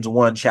Canadians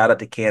won. Shout out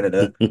to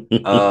Canada.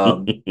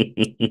 Um,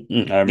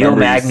 I Neil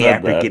remember you Magny said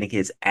after that. getting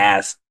his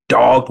ass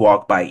dog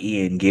walked by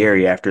Ian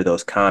Gary after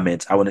those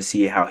comments. I want to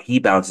see how he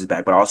bounces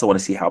back, but I also want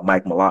to see how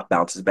Mike Malott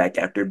bounces back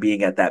after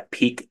being at that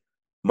peak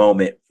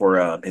moment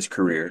for his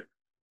career.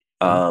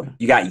 Okay.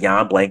 You got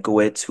Jan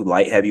Blankowitz, who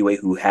light heavyweight,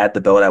 who had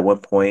the belt at one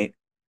point.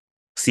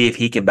 See if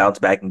he can bounce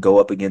back and go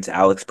up against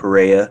Alex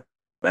Pereira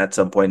at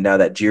some point now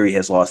that Jiri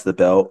has lost the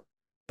belt.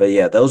 But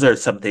yeah, those are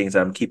some things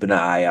I'm keeping an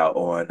eye out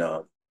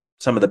on.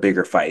 Some of the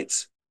bigger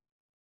fights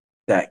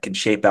that can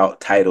shape out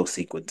title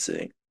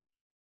sequencing.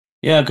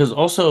 Yeah, because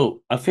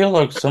also I feel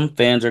like some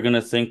fans are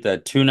gonna think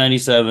that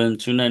 297,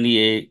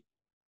 298,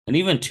 and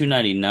even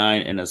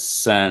 299 in a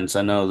sense.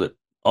 I know that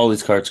all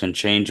these cards can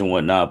change and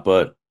whatnot,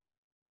 but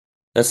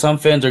that some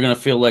fans are gonna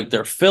feel like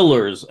they're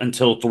fillers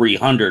until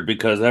 300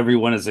 because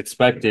everyone is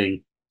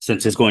expecting,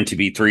 since it's going to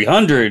be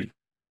 300,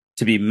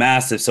 to be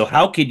massive. So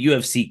how could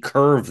UFC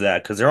curve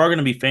that? Because there are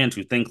gonna be fans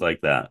who think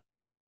like that.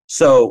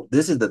 So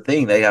this is the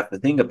thing they have to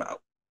think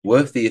about.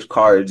 With these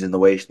cards and the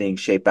way things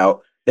shape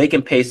out, they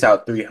can pace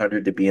out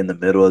 300 to be in the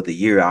middle of the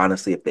year.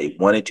 Honestly, if they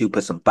wanted to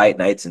put some fight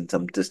nights and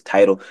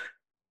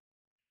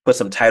put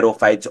some title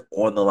fights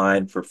on the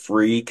line for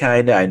free,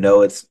 kind of. I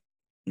know it's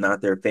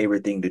not their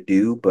favorite thing to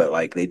do, but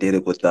like they did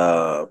it with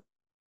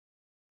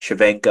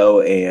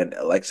Shevchenko and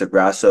Alexa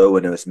Grasso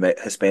when it was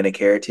Hispanic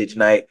Heritage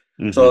Night.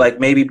 So Hmm. like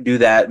maybe do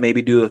that,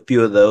 maybe do a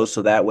few of those,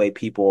 so that way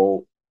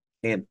people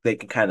and they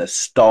can kind of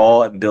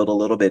stall and build a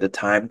little bit of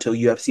time till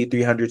UFC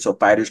 300, so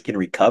fighters can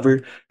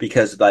recover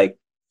because like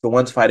the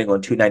ones fighting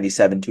on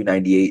 297,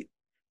 298,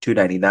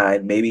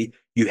 299, maybe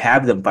you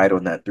have them fight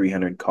on that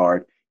 300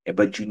 card,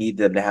 but you need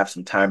them to have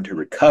some time to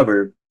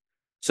recover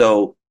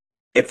so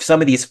if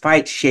some of these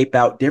fights shape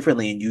out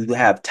differently and you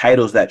have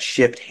titles that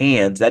shift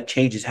hands, that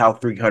changes how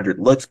 300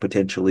 looks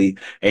potentially.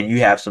 And you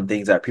have some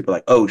things that people are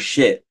like, oh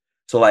shit.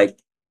 So like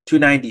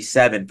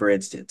 297, for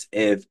instance,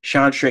 if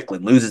Sean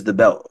Strickland loses the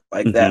belt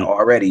like that Hmm.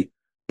 already,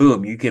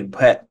 boom,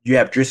 you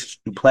have Dris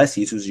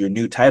Duplessis, who's your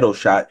new title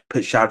shot,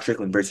 put Sean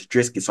Strickland versus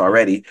Driscus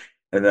already,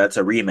 and that's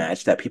a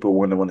rematch that people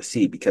want to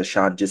see because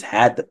Sean just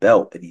had the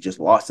belt and he just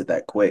lost it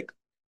that quick.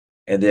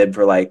 And then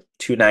for like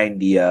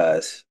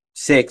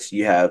 296,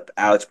 you have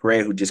Alex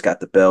Pereira who just got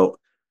the belt.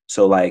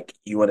 So like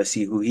you want to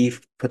see who he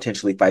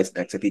potentially fights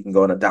next if he can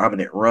go on a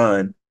dominant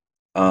run.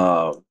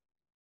 Um,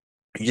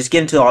 you just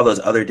get into all those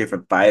other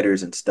different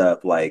fighters and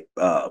stuff like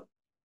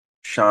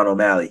Sean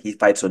O'Malley. He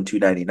fights on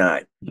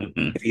 299.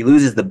 Hmm. If he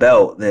loses the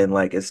belt, then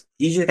like it's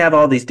you just have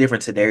all these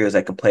different scenarios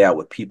that can play out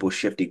with people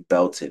shifting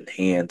belts and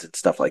hands and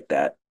stuff like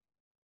that.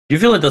 Do you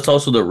feel like that's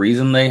also the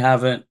reason they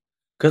haven't?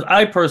 Because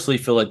I personally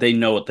feel like they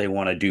know what they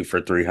want to do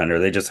for 300.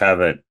 They just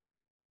haven't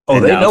Oh,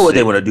 they know announced what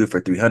they it. want to do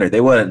for 300.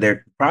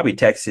 They're probably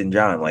texting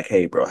John like,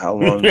 "Hey, bro, how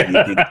long do you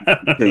think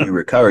until you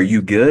recover?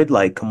 You good?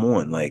 Like, come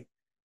on, like."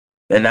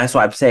 And that's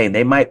why I'm saying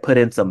they might put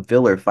in some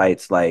filler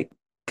fights, like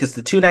because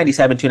the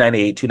 297,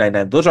 298,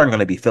 299, those aren't going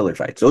to be filler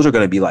fights. Those are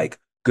going to be like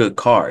good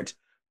cards.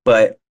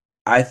 But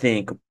I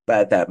think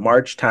that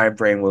March time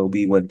frame will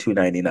be when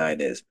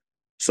 299 is.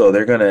 So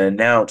they're going to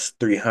announce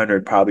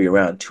 300 probably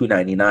around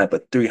 299,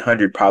 but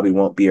 300 probably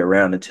won't be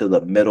around until the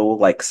middle,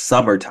 like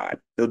summertime.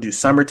 They'll do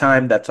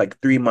summertime. That's like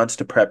 3 months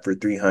to prep for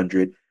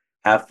 300.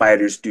 Have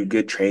fighters do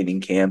good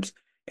training camps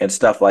and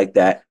stuff like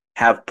that,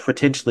 have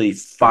potentially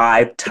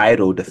five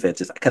title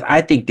defenses. Because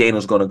I think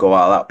Daniel's going to go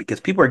all out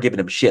because people are giving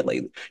him shit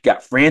lately. You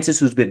got Francis,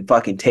 who's been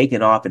fucking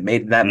taken off and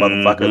made that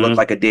motherfucker look Hmm.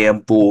 like a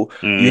damn fool.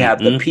 You have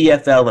the Hmm.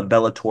 PFL and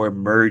Bellator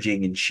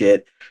merging and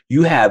shit.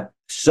 You have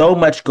so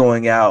much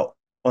going out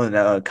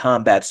on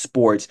combat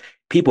sports.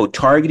 People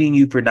targeting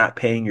you for not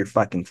paying your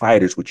fucking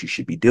fighters, which you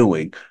should be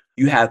doing.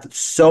 You have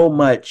so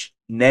much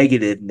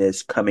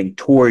negativeness coming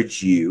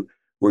towards you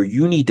where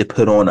you need to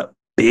put on a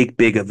big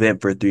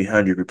event for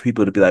 300 for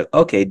people to be like,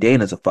 okay,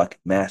 Dana's a fucking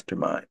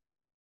mastermind.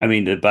 I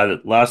mean, by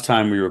the last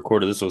time we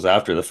recorded, this was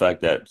after the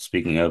fact that,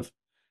 speaking of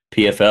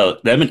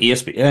PFL, them and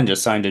ESPN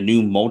just signed a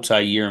new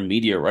multi-year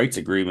media rights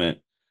agreement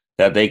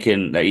that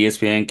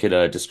ESPN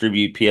could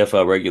distribute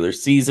PFL regular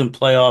season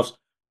playoffs,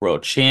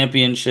 World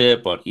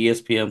Championship on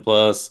ESPN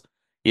Plus,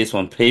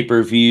 ESPN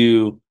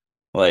pay-per-view.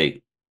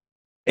 Like,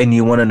 And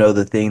you want to know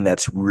the thing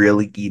that's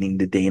really eating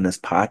the Dana's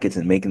pockets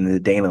and making the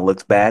Dana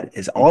looks bad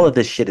is all of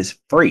this shit is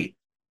free.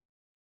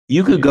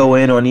 You could yeah, go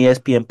in on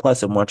ESPN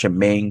Plus and watch a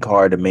main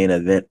card, a main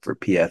event for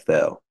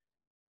PFL.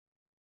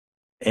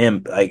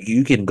 And like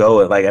you can go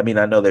like I mean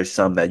I know there's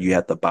some that you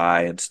have to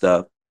buy and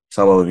stuff.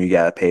 Some of them you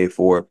gotta pay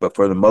for, but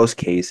for the most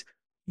case,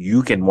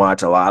 you can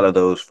watch a lot of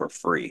those for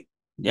free.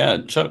 yeah,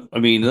 Chuck. I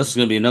mean, this is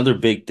going to be another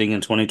big thing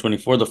in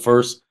 2024. The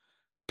first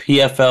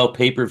PFL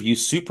pay-per-view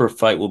super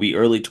fight will be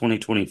early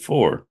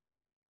 2024.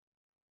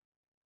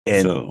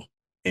 And So.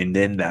 and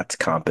then that's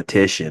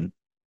competition.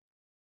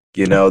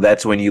 You know,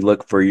 that's when you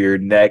look for your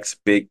next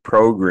big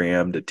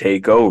program to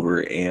take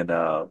over. And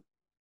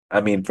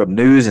I mean, from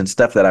news and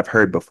stuff that I've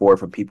heard before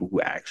from people who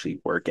actually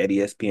work at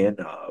ESPN,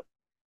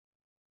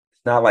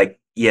 it's not like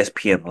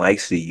ESPN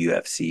likes the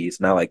UFC. It's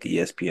not like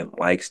ESPN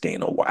likes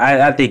Dana White.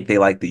 I think they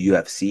like the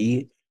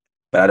UFC,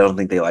 but I don't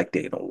think they like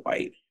Dana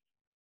White.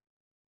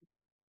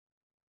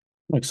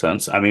 Makes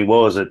sense. I mean,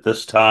 what was it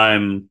this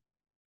time?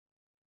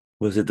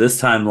 Was it this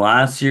time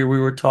last year we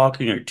were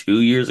talking, or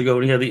 2 years ago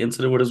when he had the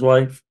incident with his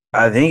wife?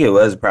 I think it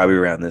was probably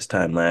around this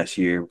time last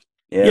year.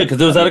 Yeah, Yeah,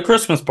 because it I was at a mean,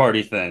 Christmas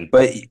party thing.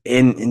 but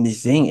in the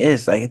thing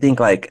is, like, I think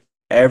like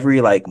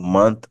every like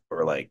month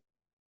or like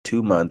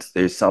 2 months,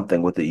 there's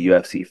something with a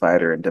UFC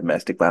fighter in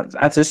domestic violence.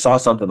 I just saw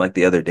something like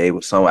the other day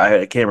with someone.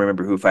 I can't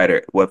remember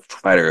what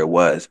fighter it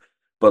was,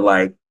 but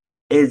like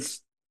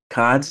it's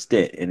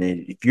constant. And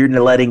if you're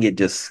letting it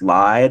just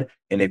slide,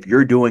 and if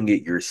you're doing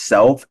it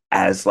yourself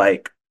as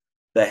like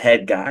the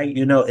head guy,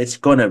 you know, it's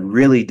gonna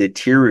really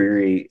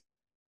deteriorate.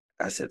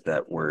 I said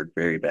that word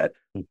very bad.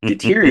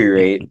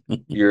 Deteriorate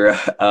your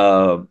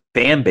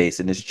fan base,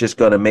 and it's just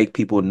going to make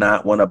people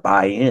not want to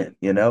buy in.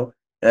 You know,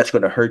 that's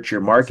going to hurt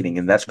your marketing,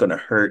 and that's going to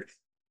hurt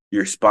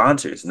your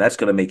sponsors, and that's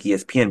going to make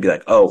ESPN be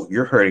like, "Oh,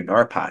 you're hurting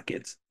our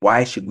pockets.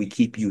 Why should we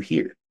keep you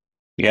here?"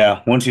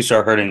 Yeah, once you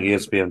start hurting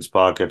ESPN's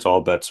pockets,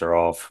 all bets are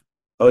off.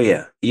 Oh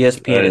yeah,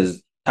 ESPN Uh,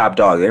 is top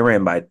dog. They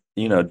ran by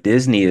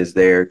Disney is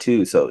there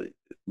too. So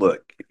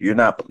look,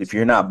 if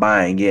you're not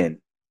buying in,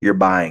 you're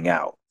buying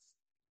out.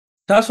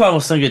 that's what I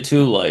was thinking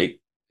too. Like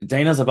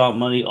Dana's about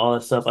money, all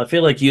that stuff. I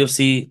feel like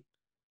UFC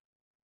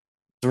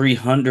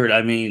 300.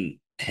 I mean,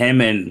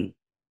 him and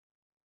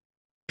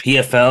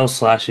PFL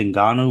slash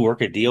Ngannou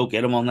work a deal,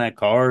 get him on that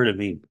card. I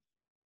mean,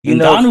 You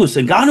know,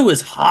 Ngannou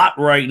is hot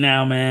right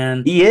now,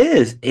 man. he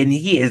is, and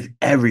he is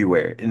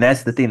everywhere. And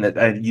that's the thing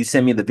that you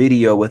sent me the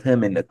video with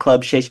him in the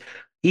club chase.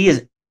 He is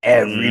Hmm.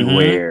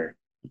 everywhere.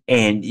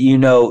 And,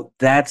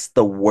 that's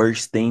the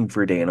worst thing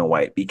for Dana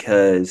White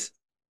because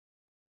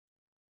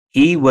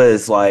he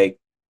was like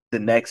the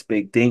next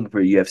big thing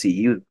for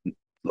UFC.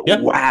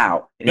 Yep.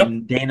 Wow. Yep.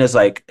 And Dana's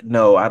like,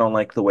 no, I don't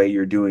like the way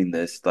you're doing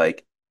this.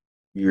 Like,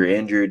 you're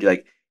injured.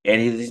 Like,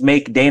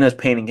 and Dana's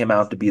painting him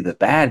out to be the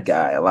bad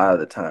guy a lot of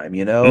the time,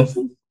 you know?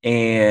 Mhm.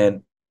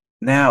 And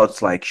now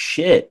it's like,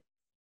 shit.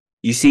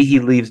 You see, he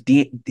leaves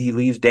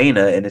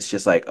Dana, and it's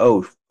just like,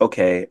 oh,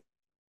 okay,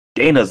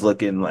 Dana's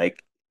looking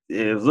like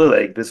it was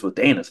like this was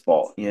Dana's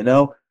fault, you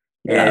know?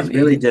 Yeah, And I it's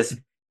really mean, just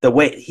the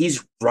way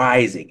he's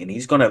rising and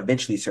he's going to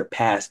eventually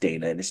surpass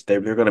Dana. And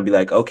they're going to be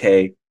like,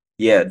 okay,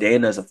 yeah,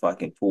 Dana's a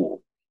fucking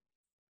fool.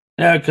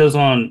 yeah, because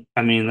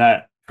I mean,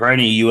 that for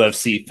any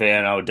UFC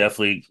fan, I would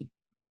definitely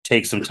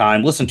take some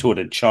time, listen to it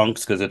in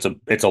chunks because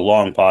it's a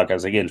long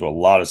podcast. I get into a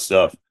lot of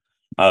stuff.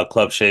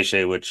 Club Shay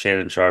Shay with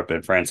Shannon Sharp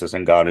and Francis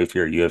Ngannou if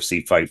you're a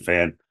UFC fight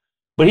fan.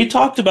 But he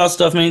talked about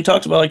stuff, man. He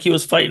talked about like he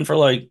was fighting for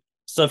like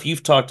stuff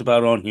you've talked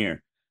about on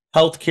here.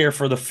 Healthcare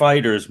for the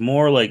fighters,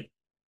 more like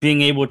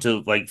being able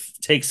to like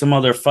take some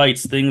other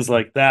fights, things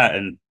like that.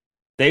 And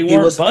they He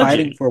weren't was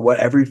fighting budging. for what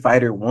every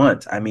fighter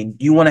wants. I mean,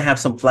 you want to have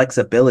some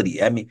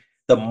flexibility. I mean,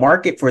 the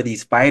market for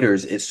these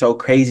fighters is so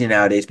crazy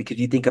nowadays because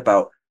you think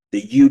about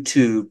the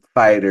YouTube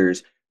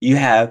fighters, you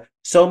have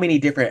so many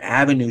different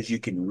avenues you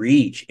can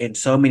reach and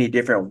so many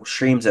different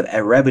streams of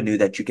revenue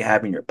that you can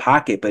have in your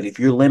pocket. But if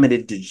you're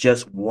limited to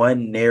just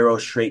one narrow,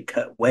 straight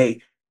cut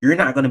way, you're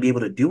not going to be able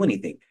to do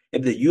anything.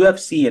 If the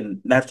UFC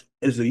and that's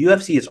if the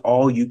UFC is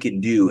all you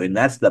can do, and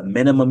that's the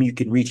minimum you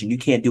can reach, and you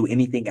can't do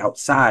anything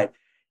outside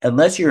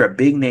unless you're a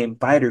big name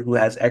fighter who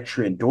has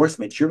extra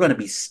endorsements, you're going to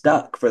be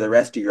stuck for the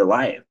rest of your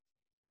life.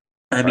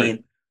 I Right.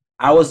 mean,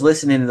 I was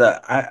listening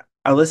to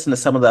I listened to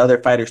some of the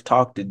other fighters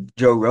talk to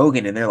Joe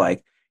Rogan, and they're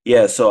like,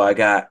 "Yeah, so I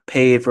got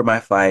paid for my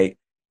fight.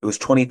 It was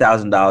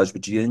 $20,000,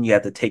 but then you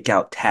have to take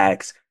out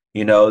tax.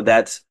 You know,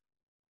 that's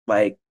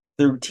like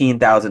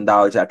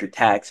 $13,000 after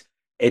tax.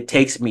 It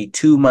takes me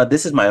 2 months.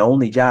 This is my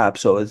only job,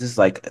 so this is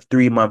like a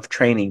 3 month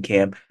training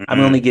camp. I'm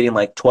only Mm-hmm. getting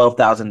like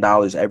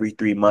 $12,000 every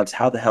 3 months.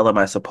 How the hell am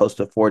I supposed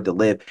to afford to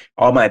live?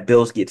 All my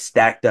bills get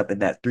stacked up in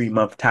that 3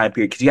 month time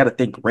period because you got to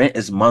think rent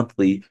is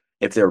monthly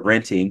if they're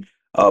renting,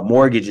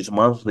 mortgage is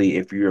monthly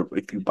if you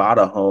bought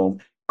a home.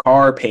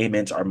 Car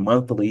payments are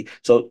monthly,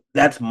 so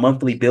that's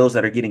monthly bills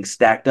that are getting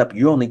stacked up.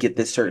 You only get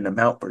this certain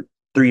amount for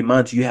 3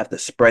 months, you have to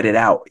spread it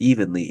out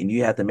evenly and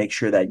you have to make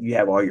sure that you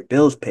have all your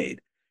bills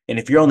paid. And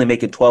if you're only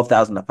making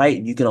 12,000 a fight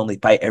and you can only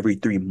fight every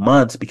 3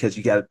 months because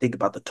you got to think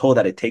about the toll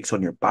that it takes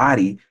on your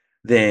body,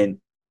 then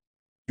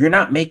you're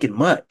not making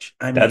much.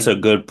 I That's mean,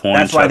 a good point,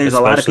 that's why Chuck, there's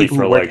a lot of especially people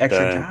who for work like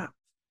extra the jobs.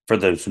 for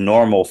those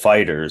normal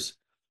fighters.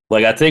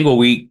 Like I think what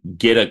we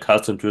get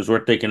accustomed to is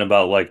we're thinking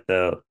about like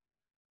the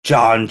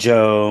John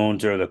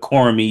Jones or the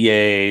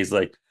Cormiers,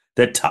 like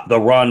the top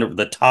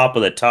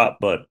of the top.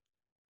 But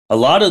a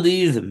lot of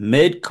these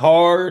mid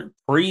card,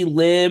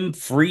 prelim,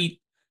 free,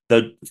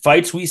 the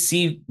fights we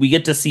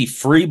get to see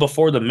free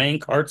before the main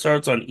card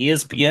starts on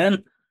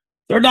ESPN.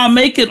 They're not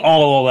making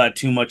all that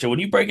too much. And when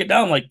you break it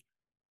down, like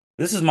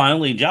this is my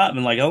only job,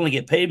 and like I only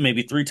get paid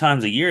maybe three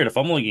times a year. And if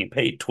I'm only getting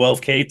paid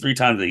 12K three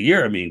times a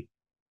year, I mean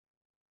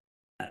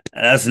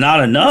that's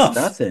not That's enough.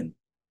 nothing.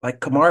 Like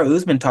Kamaru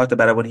Usman talked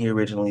about it when he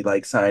originally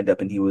like signed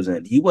up and he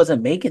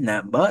wasn't making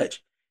that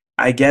much.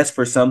 I guess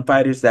for some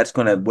fighters that's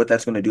gonna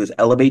do is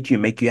elevate you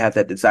and make you have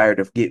that desire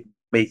to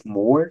make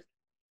more.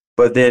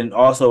 But then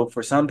also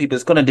for some people,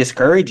 it's going to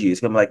discourage you. It's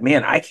going to be like,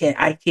 man, I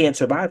can't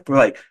survive for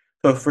like,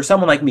 so for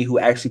someone like me who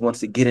actually wants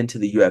to get into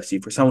the UFC,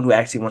 for someone who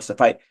actually wants to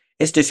fight,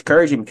 it's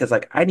discouraging because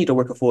like I need to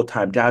work a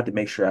full-time job to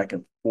make sure I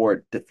can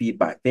afford to feed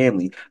my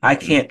family. I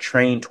Mhm. can't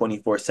train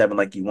 24/7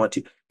 like you want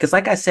to. Because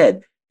like I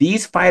said,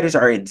 these fighters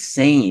are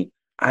insane.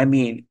 I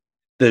mean,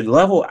 the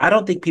level, I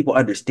don't think people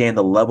understand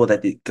the level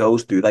that it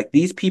goes through. Like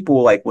these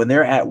people, like when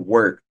they're at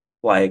work,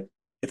 like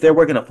if they're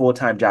working a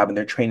full-time job and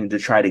they're training to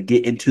try to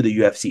get into the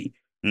UFC,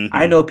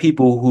 I Mhm. know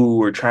people who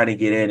were trying to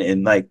get in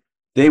and like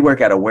they work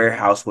at a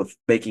warehouse with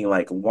making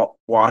like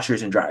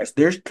washers and dryers.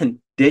 They're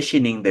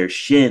conditioning their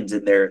shins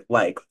and their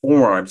like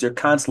forearms. They're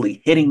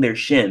constantly hitting their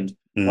shins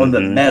on the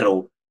Mhm.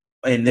 metal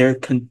and they're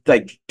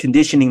like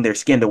conditioning their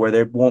skin to where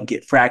they won't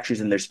get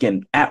fractures in their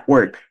skin at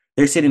work.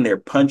 They're sitting there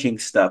punching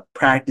stuff,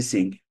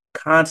 practicing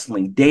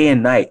constantly day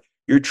and night.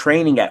 You're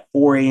training at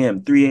 4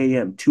 a.m., 3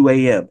 a.m., 2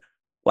 a.m.,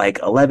 like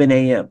 11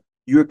 a.m.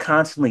 You're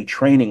constantly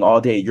training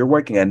all day. You're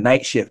working a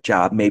night shift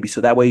job, maybe,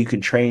 so that way you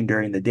can train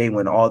during the day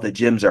when all the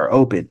gyms are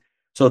open.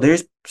 So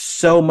there's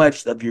so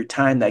much of your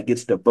time that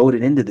gets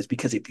devoted into this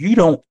because if you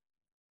don't,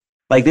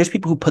 like, there's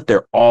people who put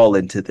their all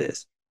into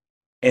this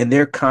and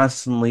they're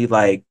constantly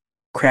like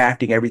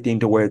crafting everything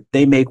to where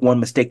they make one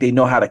mistake, they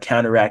know how to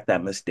counteract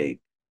that mistake.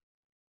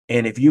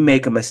 And if you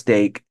make a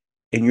mistake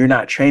and you're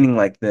not training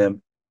like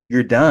them,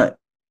 you're done.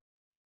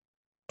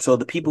 So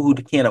the people who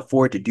can't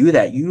afford to do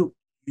that, you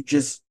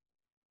just,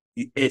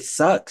 it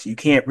sucks. You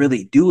can't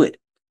really do it.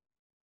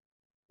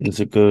 It's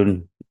a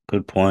good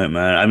point,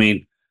 man. I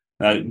mean,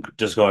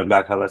 just going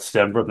back how that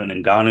stemmed from the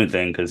Ngannou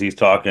thing because he's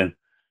talking.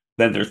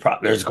 Then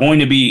there's going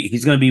to be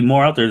he's going to be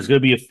more out there. There's going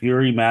to be a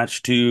Fury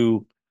match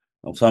too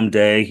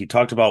someday. He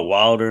talked about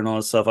Wilder and all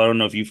this stuff. I don't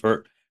know if you've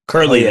heard. Oh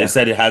Currently, they yeah,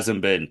 said it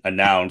hasn't been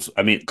announced.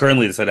 I mean,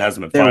 currently they said it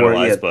hasn't been there were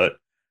yeah finalized, but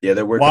yeah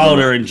they're working on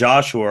Wilder it. and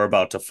Joshua are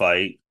about to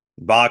fight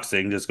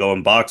boxing, just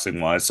going boxing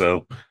wise.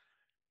 So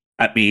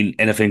I mean,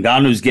 and if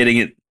Ngannou's getting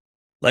it,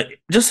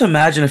 like just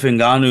imagine if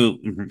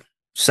Ngannou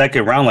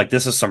second round, like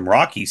this is some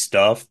Rocky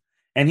stuff,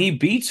 and he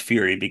beats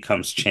Fury,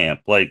 becomes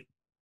champ. Like,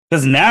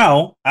 because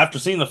now after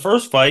seeing the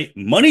first fight,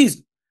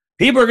 money's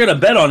people are gonna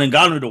bet on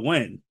Ngannou to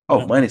win.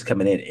 Oh, money's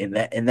coming in,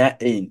 and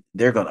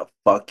they're gonna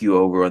fuck you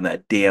over on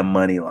that damn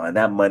money line.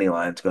 That money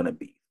line's gonna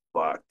be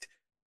fucked.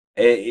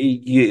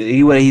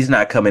 He's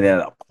not coming in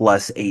at a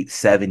plus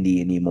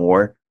 870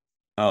 anymore.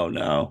 Oh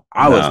no,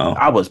 I was no.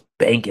 I was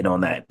banking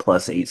on that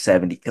plus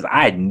 870 because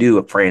I knew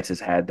if Francis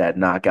had that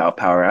knockout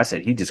power. I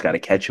said he just got to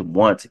catch him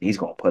once and he's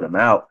gonna put him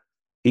out.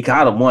 He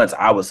caught him once.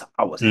 I was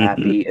Hmm.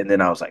 happy, and then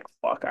I was like,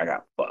 "Fuck, I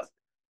got fucked."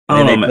 And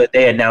I then don't know, man.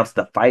 they announced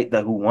the fight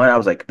that who won. I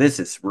was like, "This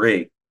is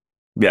rigged."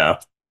 Yeah,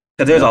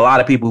 Because there's a no,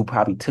 lot of people who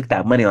probably took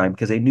that money line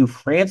because they knew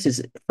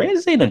Francis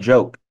ain't a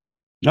joke.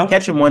 no.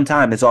 Catch him one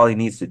time is all he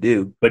needs to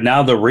do. But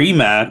now the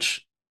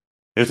rematch,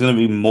 there's gonna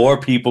be more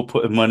people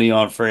putting money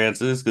on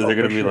Francis because Oh, they're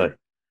for gonna be sure. like,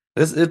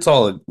 it's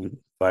all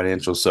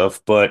financial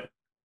stuff. But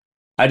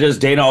I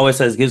just Dana always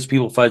says gives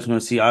people fights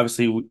want to see.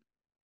 Obviously,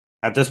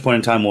 at this point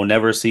in time, we'll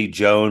never see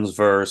Jones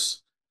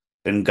versus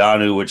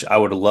Ngannou, which I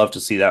would love to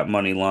see that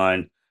money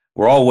line.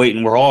 We're all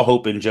waiting. We're all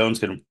hoping Jones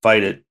can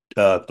fight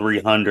at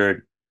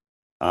 300.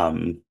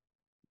 Um,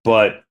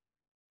 but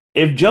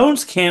if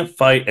Jones can't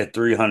fight at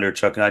 300,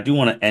 Chuck, and I do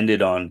want to end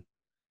it on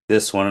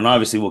this one, and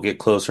obviously we'll get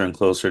closer and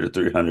closer to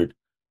 300.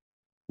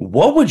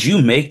 What would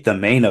you make the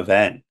main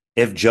event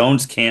if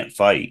Jones can't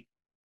fight?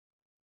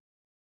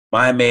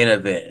 My main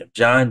event, if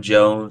John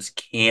Jones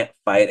can't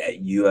fight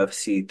at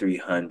UFC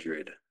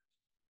 300.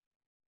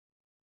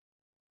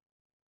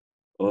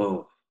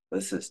 Oh,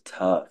 this is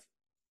tough.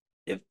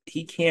 If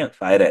he can't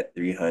fight at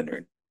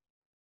 300,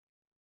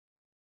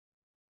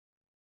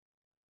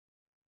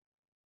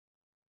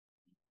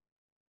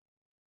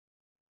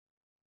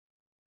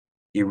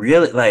 you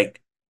really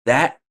like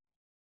that.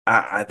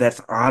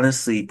 That's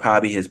honestly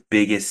probably his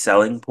biggest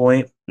selling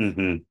point.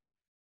 Hmm.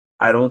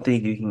 I don't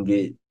think you can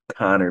get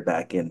Connor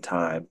back in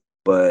time,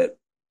 but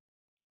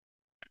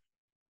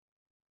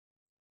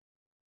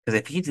because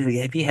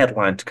if he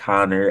headlined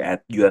Connor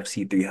at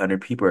UFC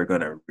 300, people are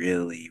gonna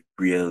really,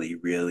 really,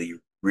 really,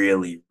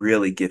 really,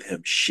 really give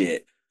him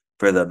shit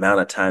for the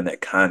amount of time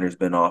that Connor's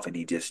been off, and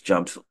he just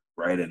jumps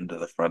right into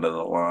the front of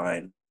the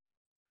line.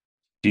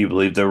 Do you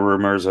believe the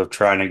rumors of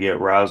trying to get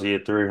Rousey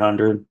at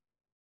 300?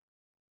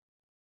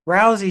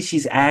 Rousey,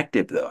 she's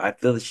active though. I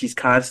feel that she's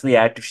constantly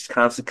active. She's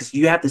constantly because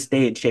you have to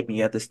stay in shape and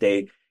you have to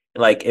stay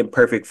like in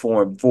perfect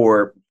form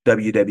for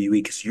WWE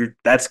because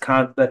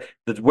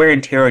the wear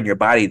and tear on your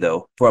body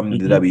though from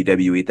the Hmm.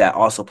 WWE that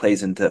also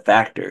plays into a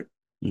factor.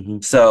 Hmm.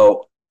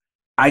 So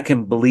I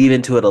can believe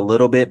into it a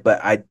little bit, but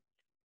I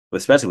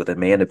especially with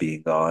Amanda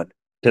being gone.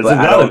 Because But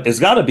I don't it's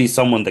gotta be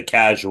someone the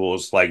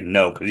casuals like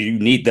no, because you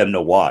need them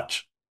to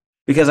watch.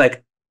 because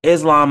like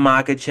Islam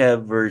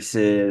Makhachev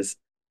versus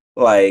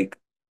like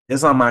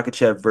Islam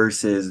Makhachev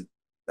versus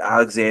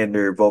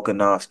Alexander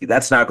Volkanovski.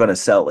 That's not going to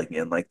sell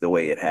again like the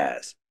way it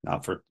has.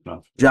 Not for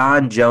sure.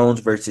 John Jones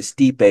versus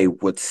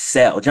Stipe would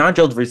sell. John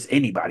Jones versus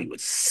anybody would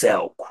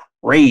sell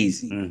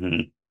crazy. Hmm.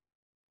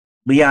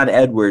 Leon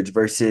Edwards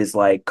versus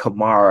like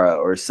Kamara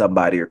or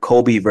somebody, or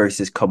Kobe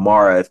versus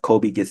Kamara if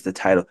Kobe gets the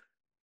title.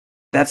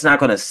 That's not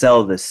going to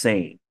sell the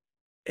same.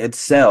 It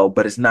sell,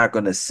 but it's not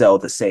going to sell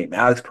the same.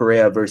 Alex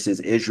Pereira versus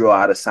Israel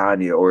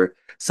Adesanya or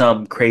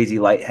some crazy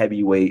light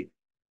heavyweight.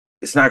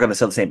 It's not going to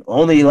sell the same.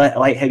 Only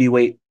light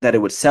heavyweight that it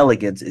would sell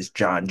against is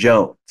John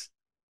Jones.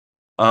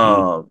 Hmm.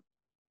 Um,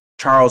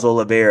 Charles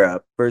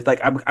Oliveira. For like,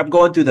 I'm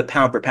going through the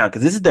pound for pound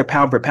because this is their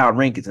pound for pound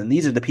rankings, and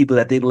these are the people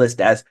that they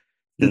list as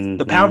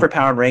the pound Hmm. for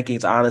pound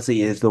rankings.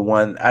 Honestly, is the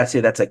one I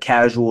say that's a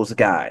casual's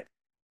guide.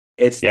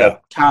 It's the Yeah.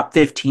 top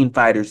 15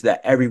 fighters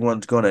that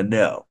everyone's going to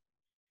know.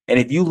 And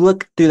if you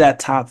look through that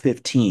top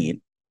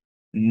 15,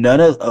 a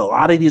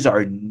lot of these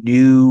are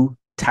new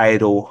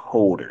title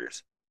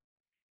holders.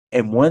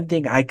 And one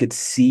thing I could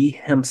see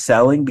him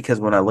selling, because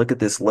when I look at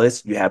this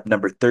list, you have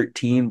number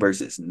 13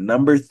 versus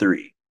number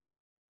 3,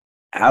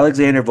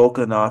 Alexander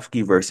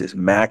Volkanovski versus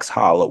Max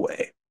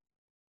Holloway.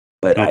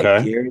 But I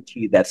Okay.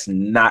 guarantee that's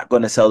not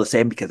going to sell the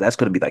same because that's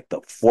going to be like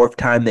the fourth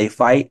time they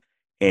fight.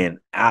 And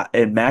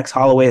Max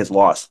Holloway has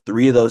lost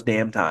 3 of those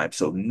damn times.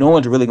 So no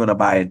one's really going to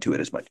buy into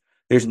it as much.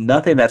 There's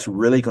nothing that's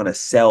really going to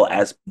sell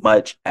as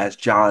much as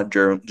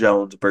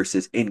Jones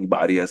versus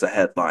anybody as a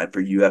headline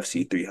for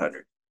UFC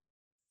 300.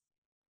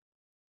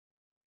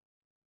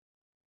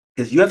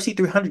 Because UFC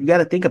 300, you got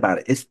to think about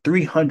it. It's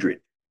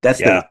 300. That's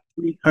their Yeah.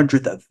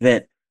 300th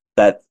event.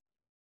 That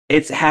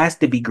it has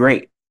to be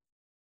great.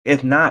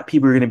 If not,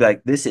 people are going to be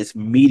like, this is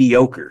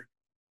mediocre.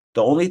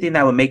 The only thing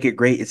that would make it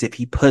great is if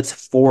he puts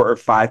 4 or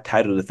 5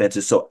 title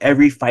defenses. So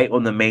every fight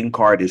on the main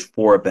card is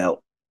for a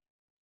belt.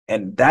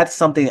 And that's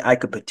something I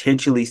could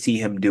potentially see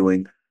him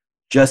doing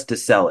just to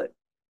sell it.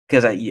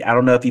 Because I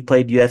don't know if he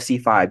played UFC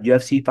 5.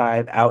 UFC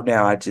 5 out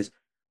now. I just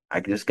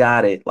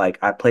got it. Like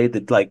I played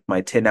the like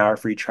my 10-hour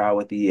free trial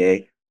with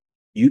EA.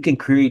 You can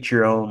create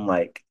your own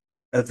like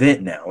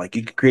event now. Like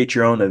you can create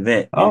your own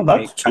event. Oh,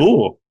 that's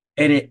cool.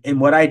 And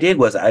what I did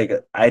was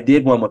I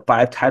did one with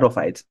 5 title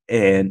fights,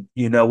 and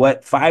you know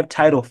what? 5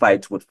 title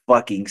fights would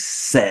fucking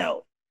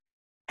sell.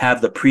 have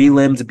the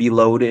prelims be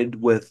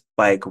loaded with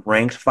like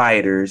ranked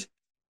fighters.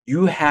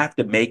 You have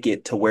to make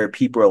it to where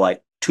people are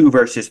like 2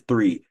 versus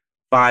 3,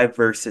 5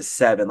 versus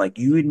 7. Like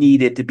you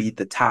need it to be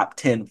the top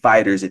 10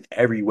 fighters in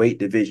every weight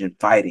division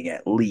fighting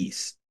at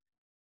least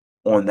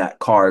on that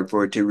card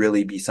for it to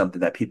really be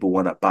something that people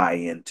want to buy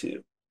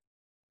into.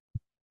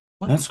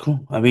 That's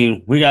cool. I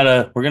mean, we're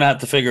gonna have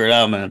to figure it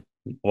out, man,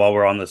 while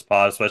we're on this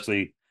pod,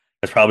 especially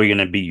it's probably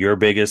gonna be your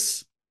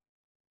biggest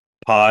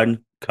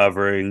pod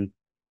covering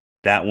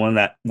that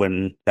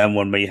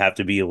one may have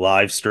to be a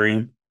live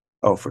stream.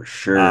 Oh, for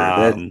sure.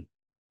 That Um,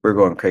 we're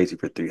going crazy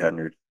for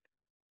 300.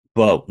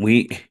 but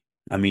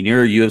I mean,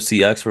 you're a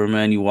UFC expert,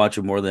 man. You watch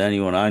it more than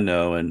anyone I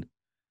know, and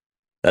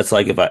that's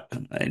like if I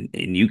and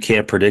you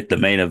can't predict the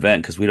main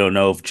event because we don't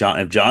know if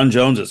John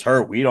Jones is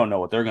hurt, we don't know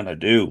what they're gonna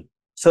do.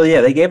 So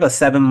yeah, they gave a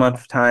 7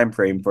 month time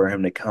frame for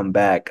him to come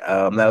back.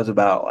 That was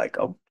about like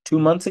 2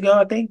 months ago,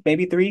 I think,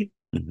 maybe three.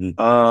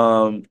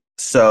 Hmm.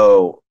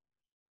 So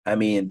I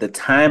mean, the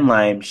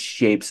timeline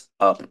shapes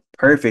up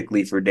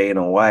perfectly for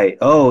Dana White.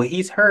 Oh,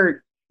 he's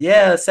hurt.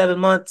 Yeah, 7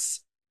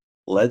 months.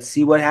 Let's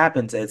see what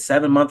happens. And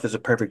 7 months is a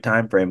perfect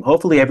time frame.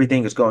 Hopefully,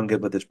 everything is going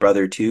good with his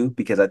brother too,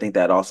 because I think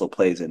that also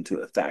plays into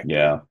a factor.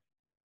 Yeah.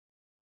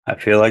 I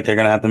feel like they're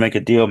gonna have to make a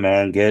deal,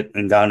 man. Get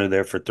Ngannou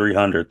there for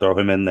 300. Throw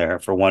him in there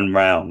for one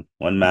round,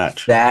 one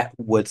match. That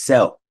would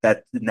sell.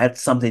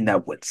 That's something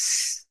that would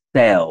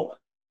sell.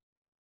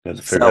 Got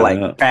to Sell figure that like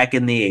out. crack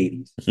in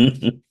the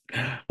 80s.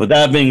 With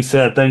that being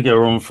said, thank you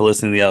everyone for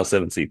listening to the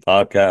L7C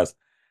podcast.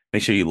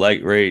 Make sure you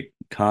like, rate,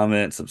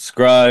 comment,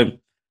 subscribe.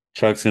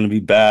 Chuck's gonna be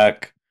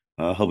back.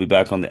 He'll be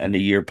back on the end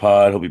of year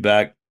pod. He'll be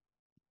back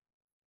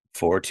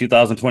for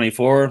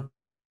 2024.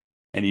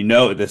 And you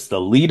know this is the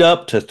lead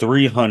up to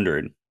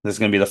 300. This is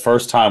gonna be the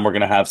first time we're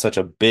gonna have such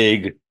a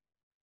big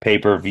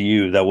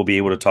pay-per-view that we'll be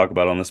able to talk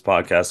about on this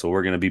podcast. So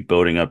we're gonna be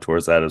building up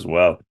towards that as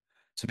well.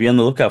 So be on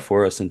the lookout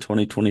for us in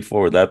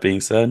 2024. With that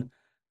being said,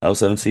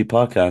 L7C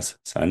podcast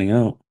signing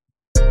out.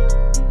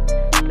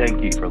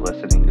 Thank you for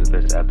listening to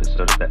this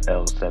episode of the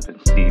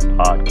L7C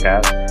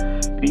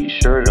podcast. Be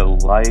sure to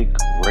like,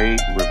 rate,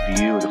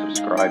 review, and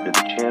subscribe to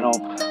the channel.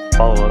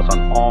 Follow us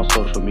on all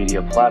social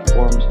media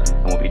platforms,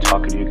 and we'll be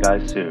talking to you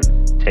guys soon.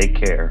 Take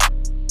care.